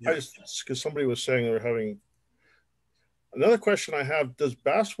sure. Yeah. I just, because somebody was saying they're having, another question I have, does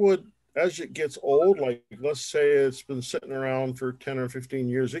basswood, as it gets old, like let's say it's been sitting around for 10 or 15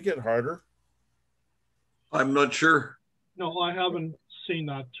 years, it get harder? I'm not sure. No, I haven't seen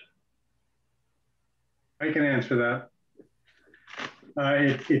that. I can answer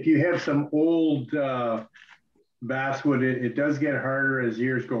that. If you have some old basswood, it does get harder as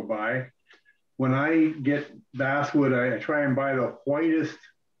years go by. When I get basswood, I try and buy the whitest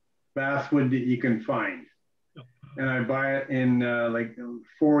basswood that you can find. And I buy it in like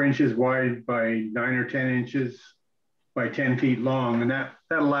 4 inches wide by 9 or 10 inches by 10 feet long. And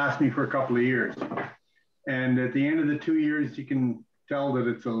that'll last me for a couple of years. And at the end of the 2 years, you can tell that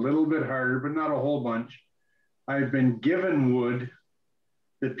it's a little bit harder, but not a whole bunch. I've been given wood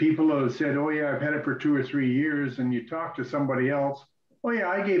that people have said, oh yeah, I've had it for 2 or 3 years. And you talk to somebody else, oh yeah,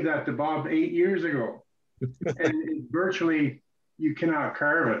 I gave that to Bob 8 years ago. And virtually, you cannot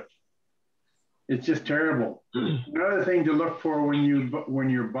carve it. It's just terrible. Another thing to look for when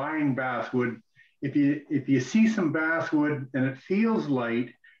you're buying basswood, if you see some basswood and it feels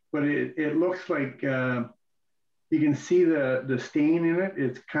light, but it looks like you can see the stain in it.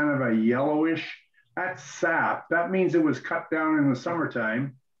 It's kind of a yellowish. That's sap. That means it was cut down in the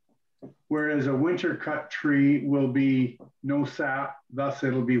summertime, whereas a winter cut tree will be no sap, thus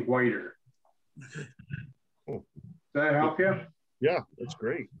it'll be whiter. Cool. Does that help you? Yeah, that's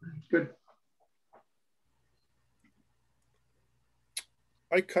great. Good.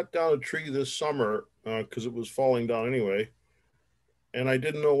 I cut down a tree this summer because it was falling down anyway. And I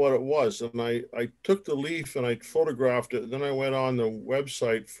didn't know what it was. And I took the leaf and I photographed it. Then I went on the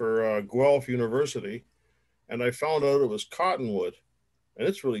website for Guelph University and I found out it was cottonwood. And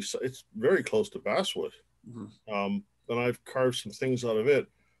it's very close to basswood. Mm-hmm. And I've carved some things out of it.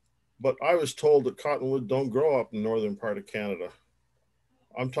 But I was told that cottonwood don't grow up in the northern part of Canada.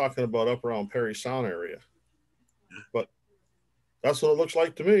 I'm talking about up around Parry Sound area. But that's what it looks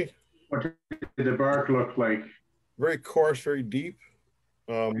like to me. What did the bark look like? Very coarse, very deep.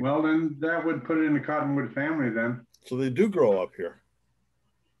 Well, then that would put it in the cottonwood family then. So they do grow up here.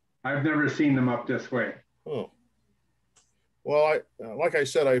 I've never seen them up this way. Oh. Well, like I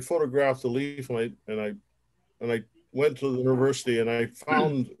said, I photographed the leaf and I went to the university and I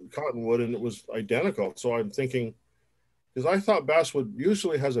found cottonwood and it was identical. So I'm thinking, because I thought basswood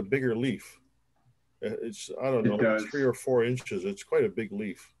usually has a bigger leaf. It's, I don't know, 3 or 4 inches. It's quite a big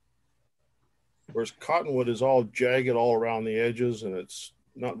leaf. Whereas cottonwood is all jagged all around the edges and it's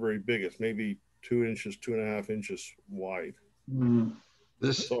not very big. It's maybe 2 inches, 2.5 inches wide. Mm.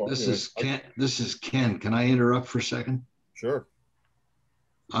 This is Ken. Can I interrupt for a second? Sure.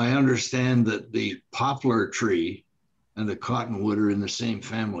 I understand that the poplar tree and the cottonwood are in the same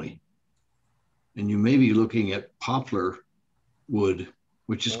family. And you may be looking at poplar wood,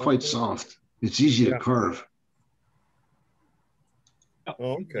 which is quite soft. It's easy to carve.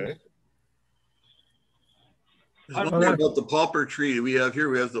 Oh, okay. There's one thing about the poplar tree we have here.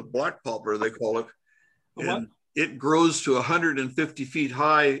 We have the black poplar, they call it. And it grows to 150 feet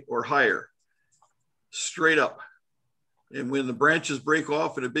high or higher, straight up. And when the branches break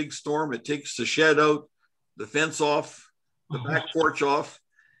off in a big storm, it takes the shed out, the fence off, the back porch off.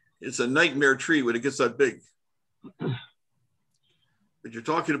 It's a nightmare tree when it gets that big. But you're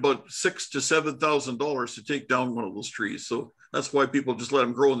talking about $6,000 to $7,000 to take down one of those trees. So that's why people just let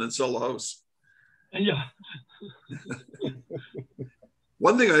them grow and then sell the house. Yeah.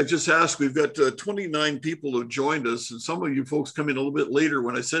 One thing I just asked, we've got 29 people who joined us, and some of you folks come in a little bit later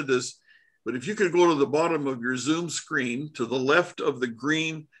when I said this, but if you could go to the bottom of your Zoom screen, to the left of the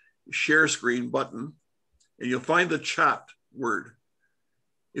green share screen button, and you'll find the chat word.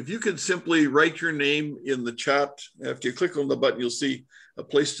 If you could simply write your name in the chat, after you click on the button, you'll see a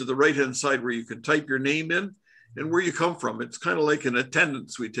place to the right-hand side where you can type your name in and where you come from. It's kind of like an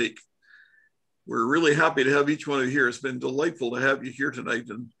attendance we take. We're really happy to have each one of you here. It's been delightful to have you here tonight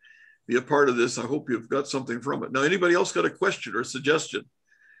and be a part of this. I hope you've got something from it. Now, anybody else got a question or suggestion?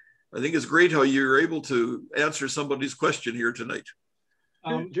 I think it's great how you're able to answer somebody's question here tonight.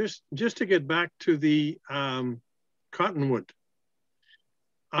 Just to get back to the cottonwood.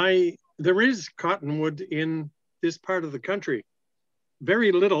 There is cottonwood in this part of the country.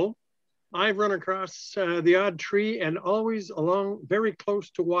 Very little. I've run across the odd tree and always along very close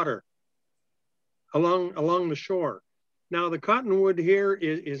to water. Along the shore. Now the cottonwood here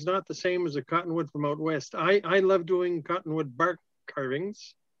is not the same as the cottonwood from out west. I love doing cottonwood bark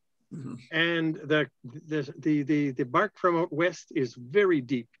carvings And the bark from out west is very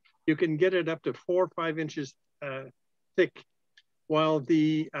deep. You can get it up to 4 or 5 inches thick, while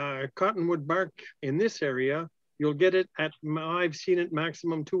the cottonwood bark in this area, you'll get it at, I've seen it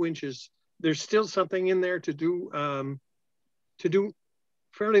maximum 2 inches. There's still something in there to do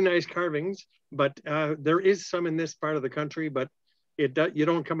fairly nice carvings, but there is some in this part of the country, but you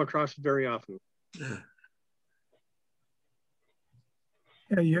don't come across it very often.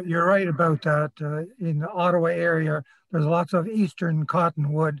 Yeah, you're right about that. In the Ottawa area, there's lots of eastern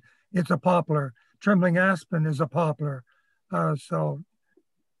cottonwood. It's a poplar. Trembling aspen is a poplar. So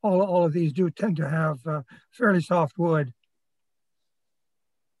all of these do tend to have fairly soft wood.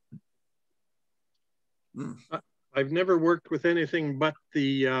 I've never worked with anything but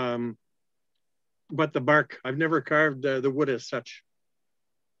the bark. I've never carved the wood as such.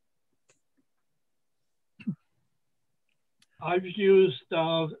 I've used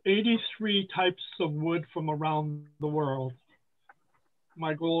 83 types of wood from around the world.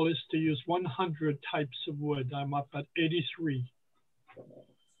 My goal is to use 100 types of wood. I'm up at 83.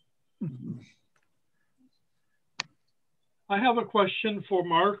 I have a question for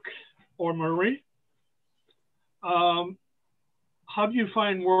Mark or Murray. How do you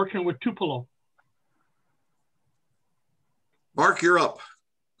find working with Tupelo? Mark, you're up.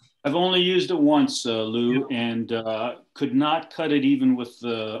 I've only used it once, Lou, and could not cut it even with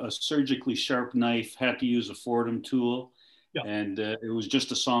a surgically sharp knife. Had to use a Fordham tool. Yeah. And it was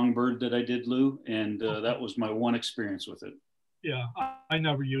just a songbird that I did, Lou, and that was my one experience with it. Yeah, I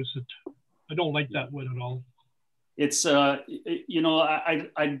never use it. I don't like that wood at all. It's, you know,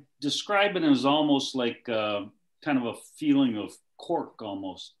 I describe it as almost like kind of a feeling of cork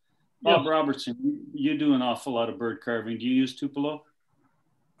almost. Bob Robertson, you do an awful lot of bird carving. Do you use Tupelo?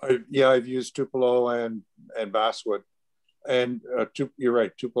 Yeah, I've used Tupelo and basswood, and you're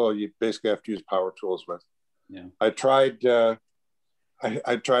right. Tupelo, you basically have to use power tools with. Yeah, I tried.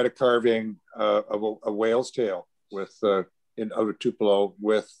 I tried a carving a whale's tail with out of Tupelo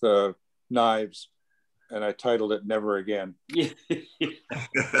with knives, and I titled it "Never Again." Yeah.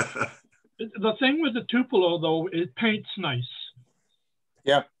 The thing with the Tupelo, though, it paints nice.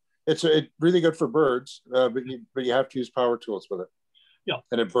 Yeah, it's really good for birds, but you have to use power tools with it. Yeah,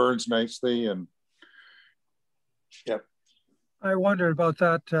 and it burns nicely, and yeah. I wondered about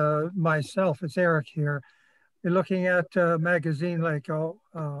that myself. It's Eric here. You're looking at a magazine like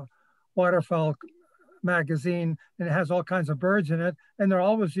Waterfowl magazine, and it has all kinds of birds in it, and they're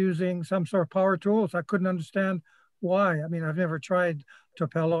always using some sort of power tools. I couldn't understand why. I mean, I've never tried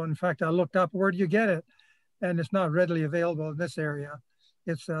Tupelo. In fact, I looked up, where do you get it? And it's not readily available in this area.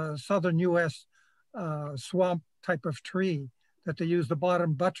 It's a southern US swamp type of tree that they use the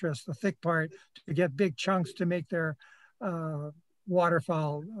bottom buttress, the thick part, to get big chunks to make their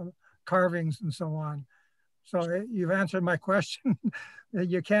waterfowl carvings and so on. So you've answered my question.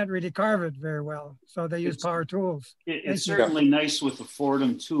 You can't really carve it very well. So they use power tools. It's certainly nice with the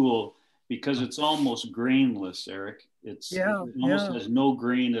Fordham tool because it's almost grainless, Eric. It almost has no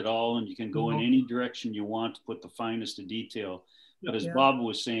grain at all, and you can go in any direction you want to put the finest of detail. But as Bob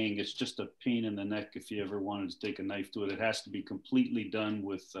was saying, it's just a pain in the neck if you ever wanted to take a knife to it. It has to be completely done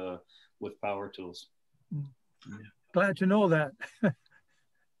with power tools. Glad to know that.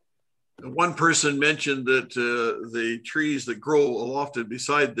 One person mentioned that the trees that grow often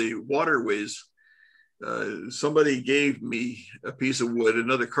beside the waterways, somebody gave me a piece of wood,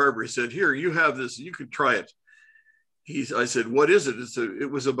 another carver. He said, "Here, you have this, you can try it." I said, "What is it?" It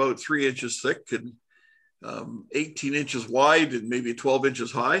was about 3 inches thick and 18 inches wide and maybe 12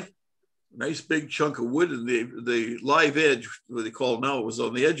 inches high. Nice big chunk of wood, and the live edge, what they call it now, was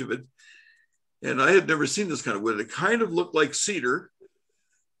on the edge of it. And I had never seen this kind of wood. It kind of looked like cedar,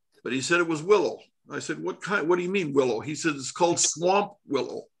 but he said it was willow. I said, what do you mean willow? He said, it's called swamp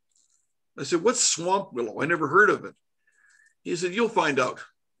willow. I said, what's swamp willow? I never heard of it. He said, you'll find out.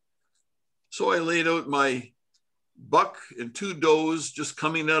 So I laid out my buck and 2 does just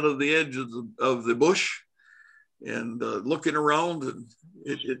coming out of the edge of the bush and looking around, and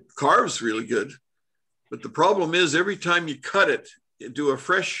it carves really good. But the problem is every time you cut it into a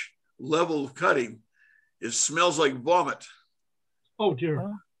fresh level of cutting, it smells like vomit. Oh dear.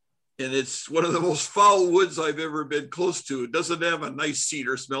 And it's one of the most foul woods I've ever been close to. It doesn't have a nice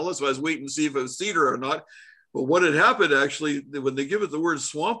cedar smell. That's why I was waiting to see if it was cedar or not. But what had happened actually, when they give it the word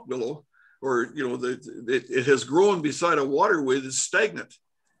swamp willow, or it has grown beside a waterway that's stagnant.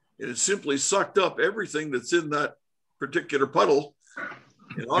 And it simply sucked up everything that's in that particular puddle.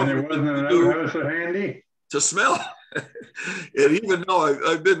 And there wasn't enough so handy to smell. And even now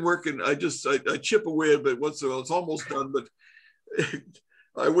I've been working, I chip away a bit once in a while. It's almost done, but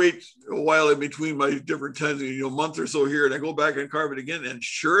I wait a while in between my different times, a month or so here, and I go back and carve it again. And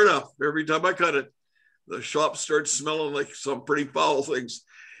sure enough, every time I cut it, the shop starts smelling like some pretty foul things.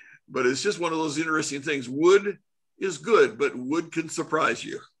 But it's just one of those interesting things. Wood is good, but wood can surprise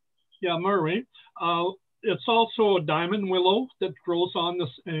you. Yeah, Murray. It's also a diamond willow that grows on this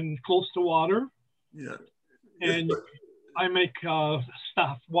and close to water. Yeah. And I make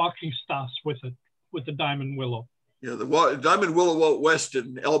walking staffs with it, with the diamond willow. Yeah, the diamond willow out west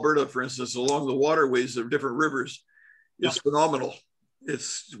in Alberta, for instance, along the waterways of different rivers, is phenomenal.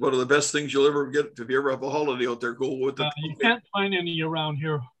 It's one of the best things you'll ever get. If you ever have a holiday out there, go with it. You can't find any around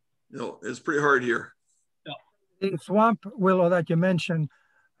here. No, it's pretty hard here. Yeah. The swamp willow that you mentioned,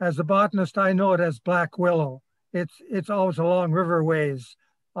 as a botanist, I know it as black willow. It's always along riverways,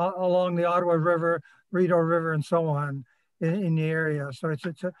 along the Ottawa River, Rideau River, and so on in the area. So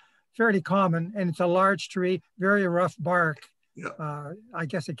it's a fairly common, and it's a large tree, very rough bark. Yeah. I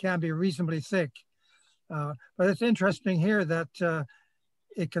guess it can be reasonably thick. But it's interesting here that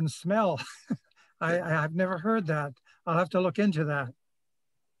it can smell. I've never heard that. I'll have to look into that.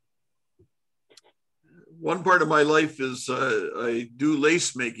 One part of my life is I do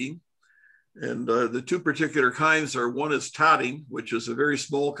lace making, and the two particular kinds are, one is tatting, which is a very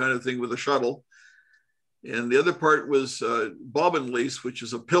small kind of thing with a shuttle. And the other part was bobbin lace, which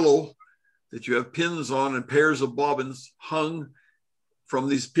is a pillow that you have pins on and pairs of bobbins hung from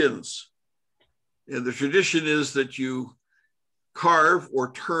these pins. And the tradition is that you carve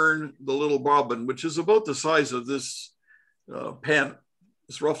or turn the little bobbin, which is about the size of this pen.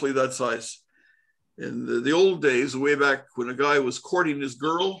 It's roughly that size. In the old days, way back when a guy was courting his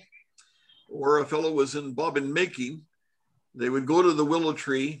girl or a fellow was in bobbin making, they would go to the willow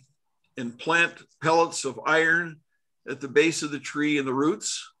tree and plant pellets of iron at the base of the tree and the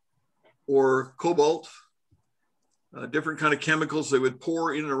roots, or cobalt, different kind of chemicals they would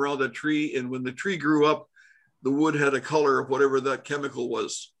pour in and around that tree. And when the tree grew up, the wood had a color of whatever that chemical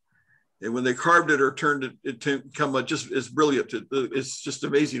was. And when they carved it or turned it, it come just as brilliant. It's just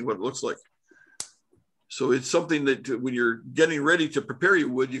amazing what it looks like. So it's something that when you're getting ready to prepare your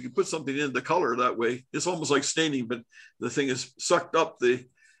wood, you can put something in the color that way. It's almost like staining, but the thing is sucked up the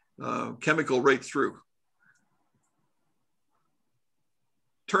chemical right through.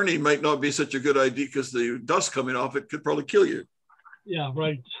 Turning might not be such a good idea because the dust coming off it could probably kill you. Yeah,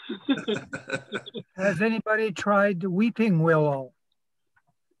 right. Has anybody tried weeping willow?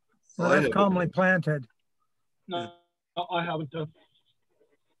 Well, that's commonly planted. No, I haven't.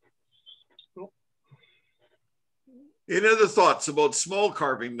 Any other thoughts about small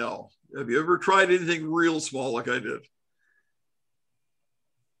carving now? Have you ever tried anything real small like I did?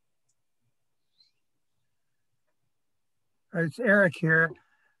 It's Eric here.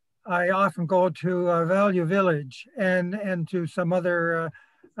 I often go to Value Village and to some other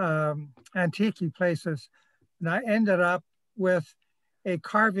antique places. And I ended up with a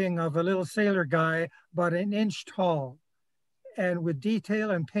carving of a little sailor guy, about an inch tall, and with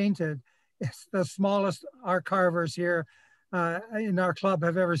detail and painted. It's the smallest our carvers here in our club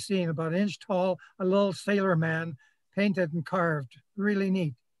have ever seen, about an inch tall, a little sailor man, painted and carved. Really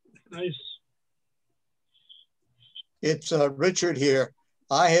neat. Nice. It's Richard here.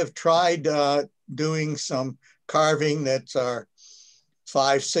 I have tried doing some carving that's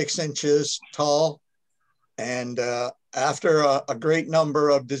 5-6 inches tall. And after a great number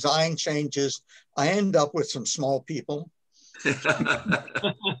of design changes, I end up with some small people.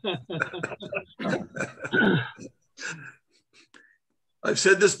 I've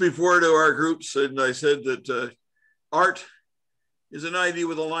said this before to our groups, and I said that art is an idea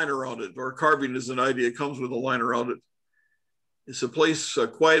with a line around it, or carving is an idea, it comes with a line around it. It's a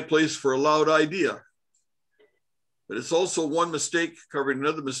quiet place for a loud idea. But it's also one mistake covering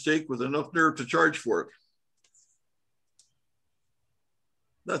another mistake with enough nerve to charge for it.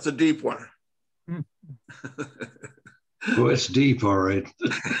 That's a deep one. Oh, it's deep, all right.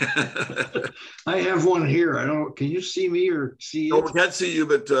 I have one here. Can you see me or see it? No, we can't see you,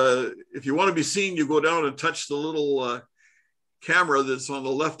 but if you want to be seen, you go down and touch the little camera that's on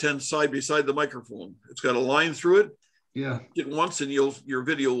the left-hand side beside the microphone. It's got a line through it. Yeah. Hit it once and your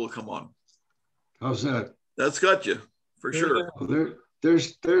video will come on. How's that? That's got you, for sure. Well,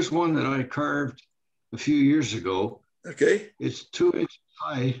 there's one that I carved a few years ago. Okay. It's 2 inches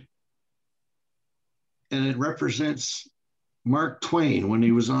high, and it represents Mark Twain when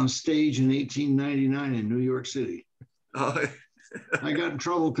he was on stage in 1899 in New York City. I got in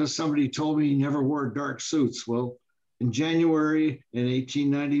trouble because somebody told me he never wore dark suits. Well, in January in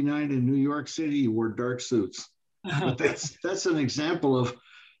 1899 in New York City, he wore dark suits. But that's an example of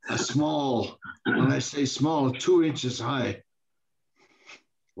a small, when I say small, 2 inches high.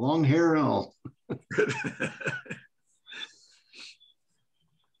 long hair and all.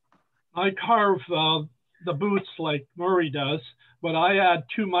 I carve the boots like Murray does, but I add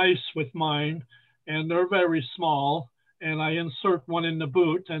 2 mice with mine, and they're very small. And I insert one in the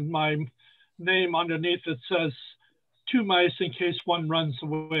boot, and my name underneath it says 2 mice in case one runs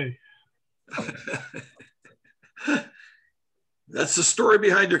away. That's the story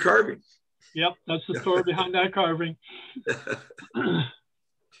behind your carving. Yep, that's the story behind that carving.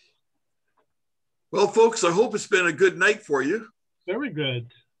 Well, folks, I hope it's been a good night for you. Very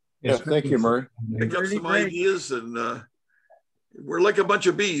good. Yeah, thank you, Murray. Pick up some ideas, and we're like a bunch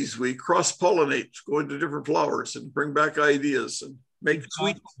of bees. We cross-pollinate, go into different flowers and bring back ideas and make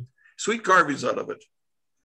sweet carvings out of it.